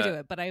I'm not going to do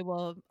it, but I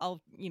will.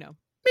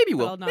 Maybe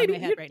we'll. I'll nod my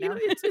head right now.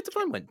 It's a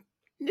fun one.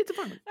 It's a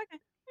fun one. Okay.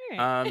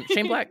 All right.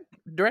 Shane Black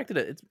directed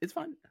it. It's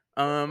fun.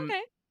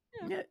 Okay.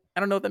 Yeah, I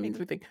don't know if that means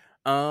anything.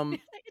 It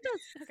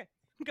does. Okay.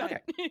 Go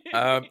ahead.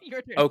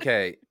 Your turn.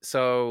 Okay.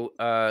 So,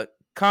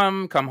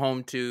 come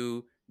home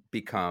to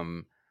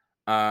become.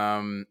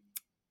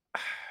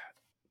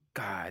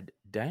 God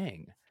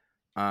dang.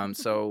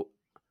 So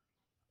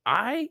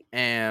I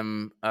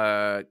am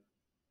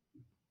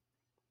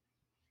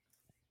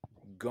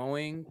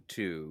going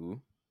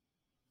to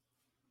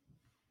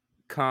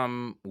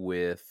come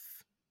with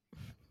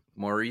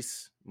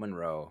Maurice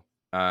Monroe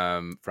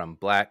from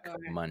Black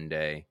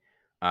Monday.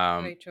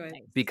 Great choice.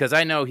 Because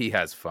I know he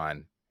has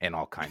fun in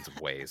all kinds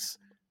of ways.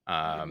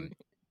 And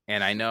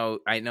I know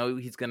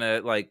he's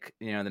gonna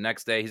the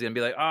next day he's gonna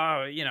be like,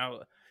 oh,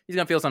 he's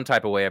gonna feel some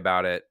type of way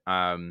about it. But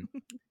I'm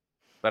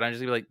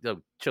just gonna be like,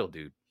 oh, chill,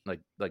 dude. Like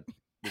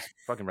just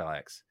fucking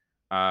relax.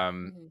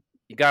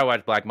 You gotta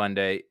watch Black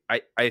Monday.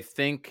 I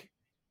think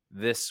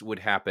this would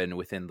happen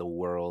within the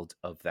world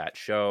of that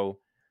show.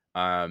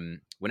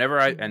 Whenever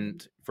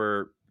and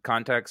for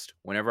context,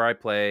 whenever I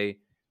play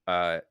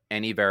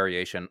any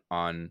variation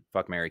on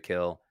Fuck, Marry,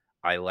 Kill,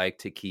 I like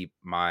to keep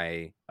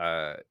my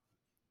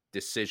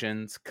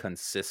decisions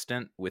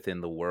consistent within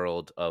the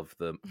world of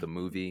the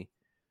movie.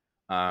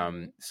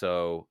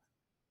 So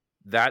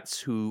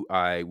that's who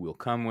I will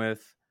come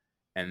with,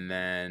 and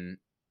then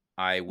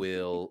I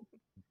will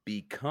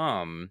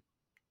become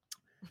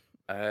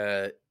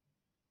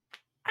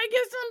I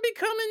guess I'm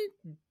becoming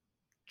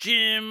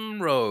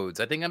Jim Rhodes.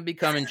 I think I'm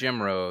becoming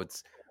Jim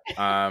Rhodes.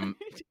 I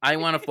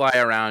want to fly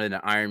around in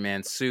an Iron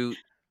Man suit.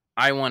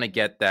 I want to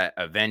get that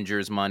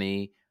Avengers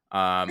money.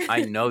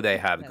 I know they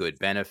have good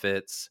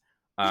benefits.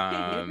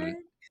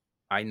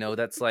 I know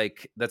that's a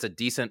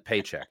decent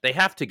paycheck. They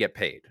have to get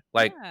paid.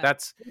 Like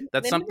that's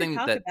they something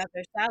talk that about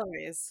their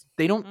salaries.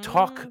 they don't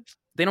talk.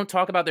 They don't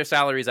talk about their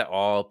salaries at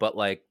all. But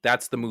like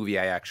that's the movie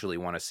I actually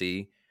want to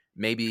see.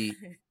 Maybe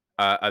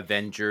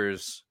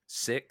Avengers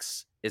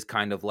 6 is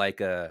kind of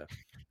like a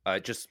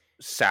just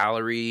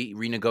salary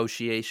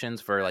renegotiations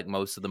for like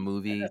most of the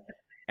movie,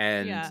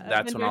 and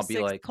that's when I'll be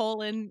like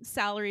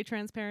salary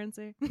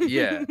transparency.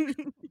 Yeah.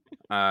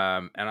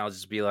 And I'll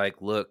just be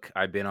like, look,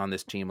 I've been on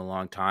this team a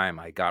long time.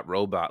 I got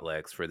robot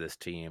legs for this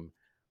team.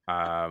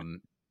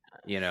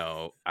 You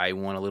know, I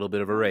want a little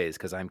bit of a raise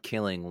because I'm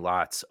killing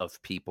lots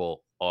of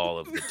people all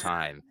of the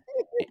time.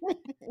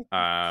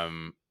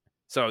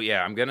 So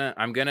yeah, I'm gonna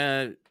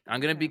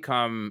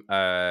become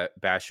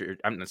Bashir.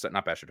 I'm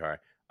not Bashir Tar.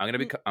 I'm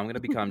gonna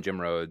become Jim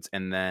Rhodes,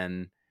 and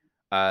then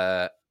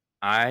I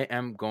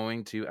am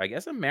going to. I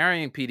guess I'm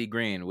marrying Petey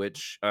Green,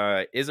 which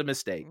is a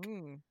mistake.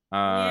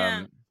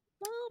 Yeah.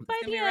 Well, by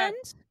the end,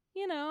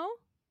 you know,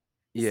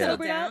 yeah,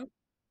 settle down.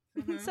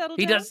 Settle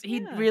he down. does.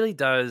 He really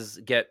does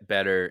get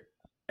better,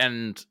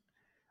 and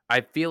I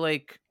feel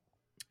like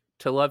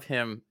to love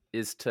him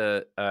is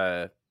to.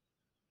 I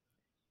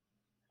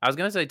was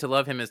gonna say to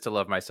love him is to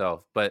love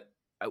myself, but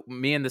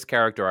me and this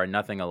character are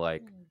nothing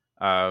alike.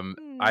 I'm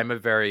a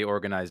very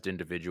organized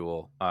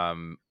individual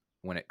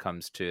when it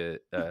comes to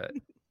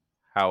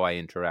how I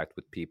interact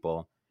with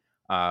people,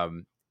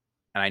 and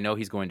I know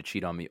he's going to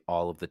cheat on me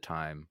all of the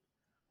time.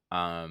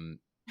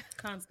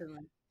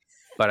 Constantly.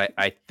 But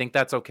I think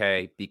that's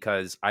okay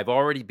because I've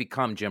already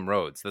become Jim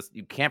Rhodes.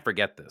 You can't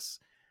forget this.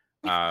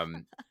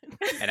 And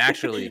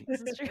actually,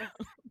 this is true.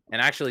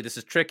 And actually, this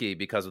is tricky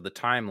because of the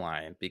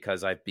timeline.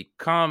 Because I've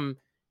become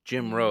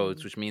Jim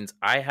Rhodes, which means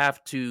I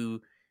have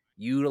to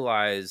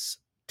utilize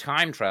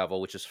time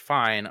travel, which is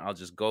fine. I'll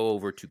just go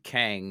over to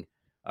Kang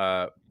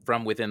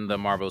from within the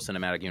Marvel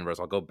Cinematic Universe.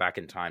 I'll go back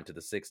in time to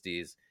the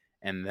 60s,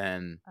 and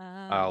then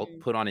I'll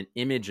put on an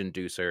image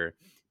inducer,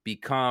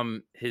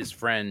 become his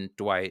friend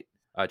Dwight,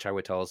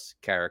 Chiwetel's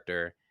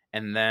character,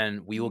 and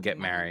then we will get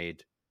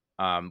married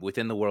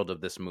within the world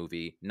of this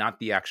movie, not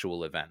the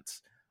actual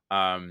events.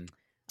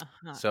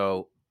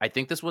 So I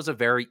think this was a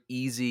very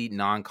easy,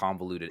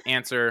 non-convoluted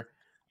answer.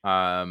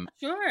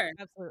 Sure.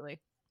 Absolutely.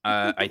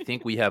 I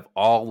think we have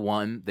all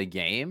won the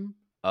game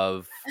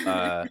of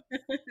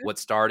what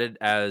started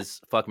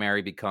as Fuck,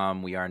 Marry,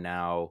 Become. We are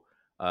now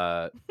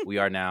come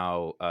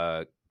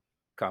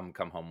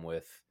home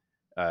with.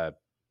 All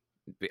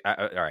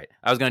right,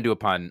 I was going to do a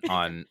pun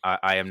on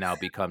I am now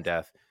become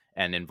death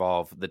and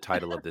involve the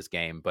title of this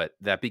game, but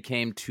that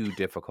became too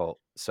difficult.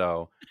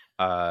 So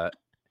the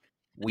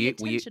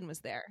attention was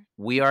there.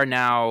 We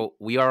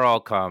are all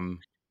come,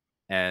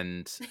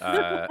 and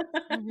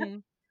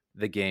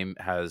the game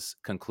has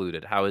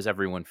concluded. How is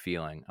everyone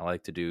feeling? I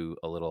like to do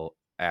a little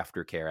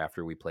aftercare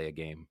after we play a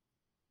game.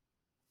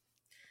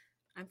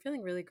 I'm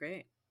feeling really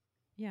great.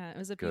 Yeah, it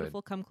was a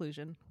beautiful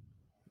conclusion.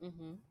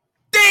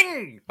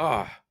 Ding!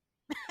 Oh.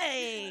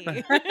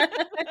 Hey!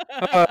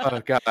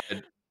 Oh, God.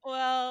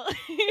 Well,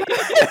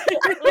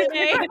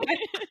 Lanee,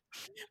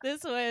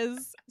 this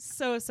was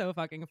so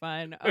fucking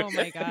fun. Oh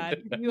my God.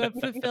 You have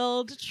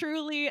fulfilled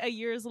truly a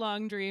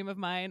years-long dream of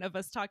mine of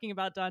us talking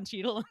about Don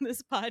Cheadle on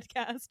this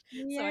podcast.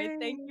 Yay. So I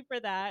thank you for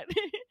that.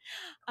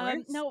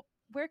 Now,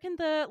 where can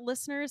the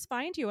listeners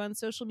find you on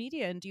social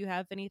media? And do you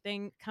have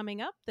anything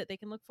coming up that they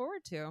can look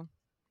forward to?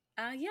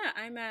 Yeah,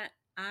 I'm at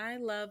I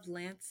Love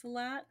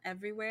Lancelot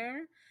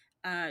everywhere.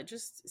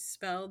 Just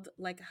spelled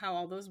like how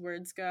all those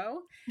words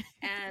go.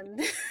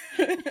 And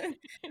I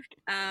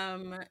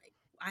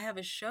have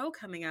a show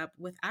coming up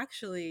with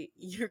actually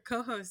your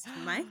co-host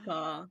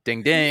Michael.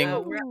 Ding ding.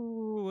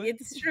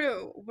 It's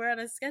true. We're on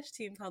a sketch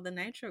team called the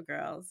Nitro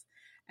Girls,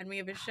 and we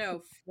have a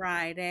show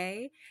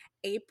Friday,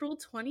 April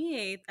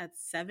 28th at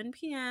 7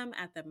 p.m.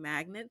 at the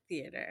Magnet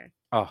Theater.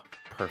 Oh,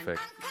 perfect.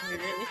 It's gonna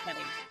be really funny.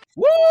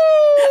 Woo!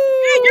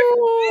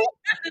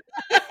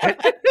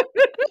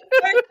 So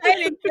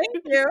exciting.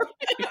 Thank you.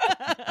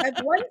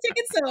 That's one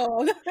ticket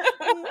sold.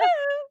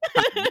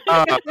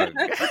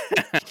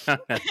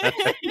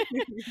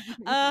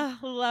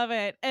 Love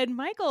it. And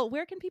Michael,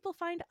 where can people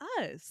find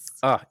us?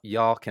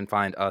 Y'all can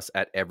find us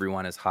at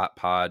Everyone is Hot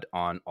Pod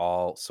on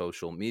all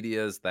social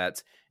medias.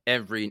 That's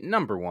every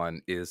number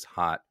one is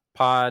Hot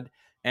Pod.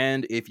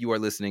 And if you are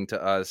listening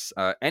to us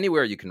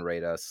anywhere you can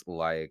rate us,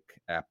 like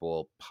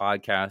Apple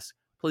Podcasts,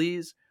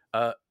 please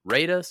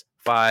rate us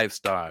 5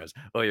 stars,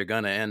 or you're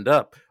gonna end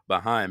up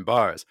behind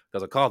bars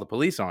because I'll call the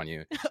police on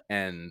you,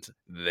 and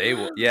they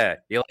will. Yeah,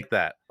 you like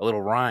that? A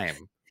little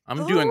rhyme.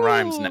 I'm doing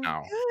rhymes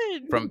now.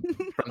 Good. From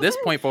this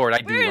point forward, I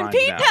do We're rhymes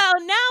in now.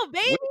 P-Town now,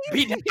 baby. We're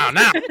in P-Town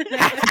now.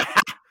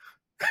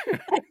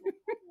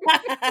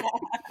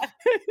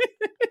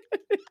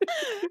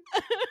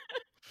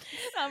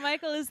 Now,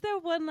 Michael, is there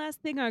one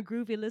last thing our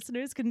groovy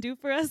listeners can do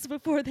for us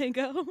before they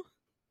go?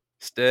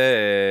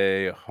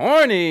 Stay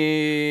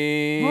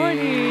horny.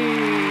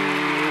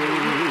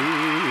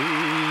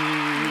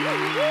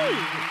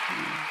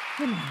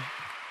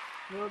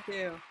 Will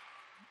do.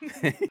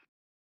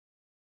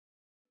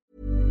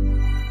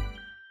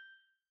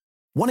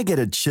 Want to get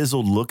a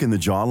chiseled look in the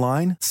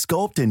jawline?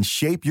 Sculpt and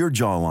shape your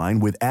jawline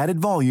with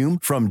added volume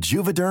from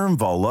Juvederm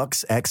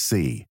Volux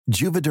XC.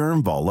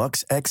 Juvederm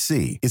Volux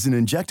XC is an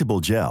injectable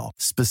gel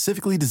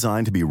specifically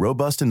designed to be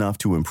robust enough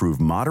to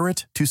improve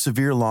moderate to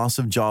severe loss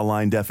of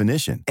jawline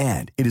definition.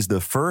 And it is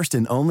the first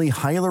and only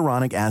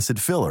hyaluronic acid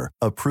filler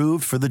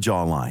approved for the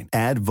jawline.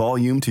 Add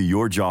volume to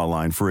your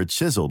jawline for a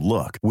chiseled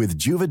look with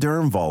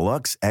Juvederm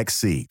Volux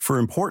XC. For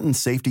important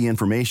safety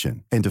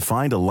information and to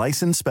find a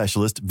licensed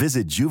specialist,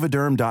 visit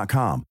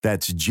Juvederm.com.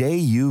 That's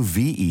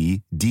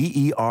Juvederm.com.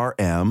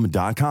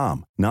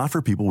 Not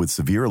for people with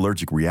severe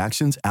allergic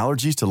reactions,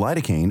 allergies to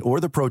lidocaine, or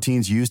the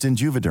proteins used in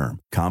Juvederm.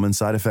 Common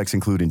side effects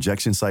include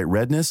injection site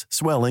redness,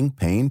 swelling,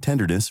 pain,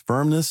 tenderness,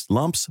 firmness,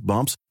 lumps,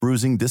 bumps,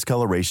 bruising,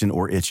 discoloration,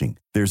 or itching.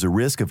 There's a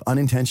risk of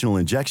unintentional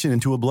injection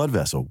into a blood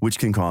vessel, which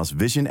can cause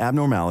vision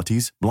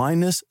abnormalities,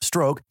 blindness,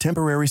 stroke,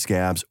 temporary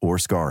scabs, or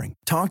scarring.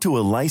 Talk to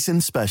a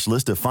licensed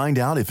specialist to find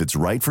out if it's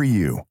right for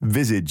you.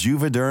 Visit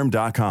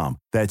Juvederm.com.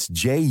 That's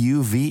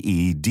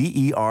Juvederm.com.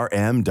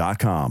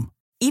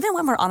 Even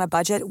when we're on a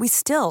budget, we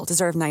still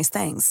deserve nice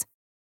things.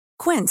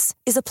 Quince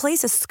is a place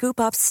to scoop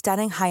up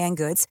stunning high-end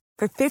goods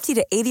for 50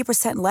 to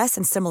 80% less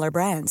than similar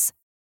brands.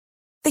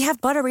 They have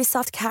buttery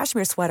soft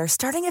cashmere sweaters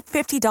starting at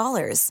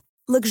 $50,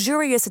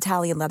 luxurious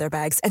Italian leather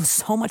bags, and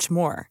so much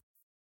more.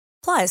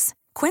 Plus,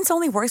 Quince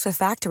only works with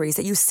factories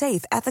that use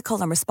safe,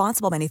 ethical, and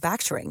responsible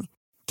manufacturing.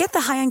 Get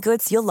the high-end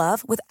goods you'll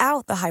love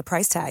without the high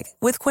price tag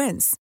with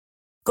Quince.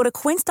 Go to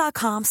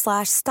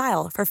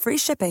quince.com/style for free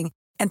shipping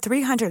and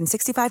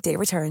 365-day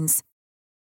returns.